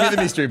box? Give me the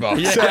mystery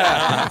box.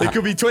 There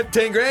could be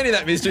 10 grand in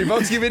that mystery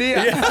box. Give it here.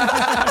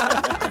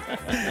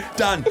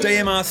 Done.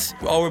 DM us.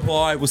 I'll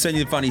reply. We'll send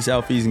you the funny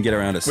selfies and get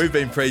around us. We've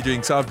been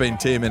pre-drinks. I've been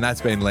Tim, and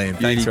that's been Liam.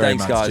 Beauty. Thanks very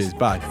Thanks, much. guys. Cheers.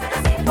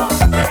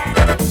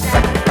 Bye.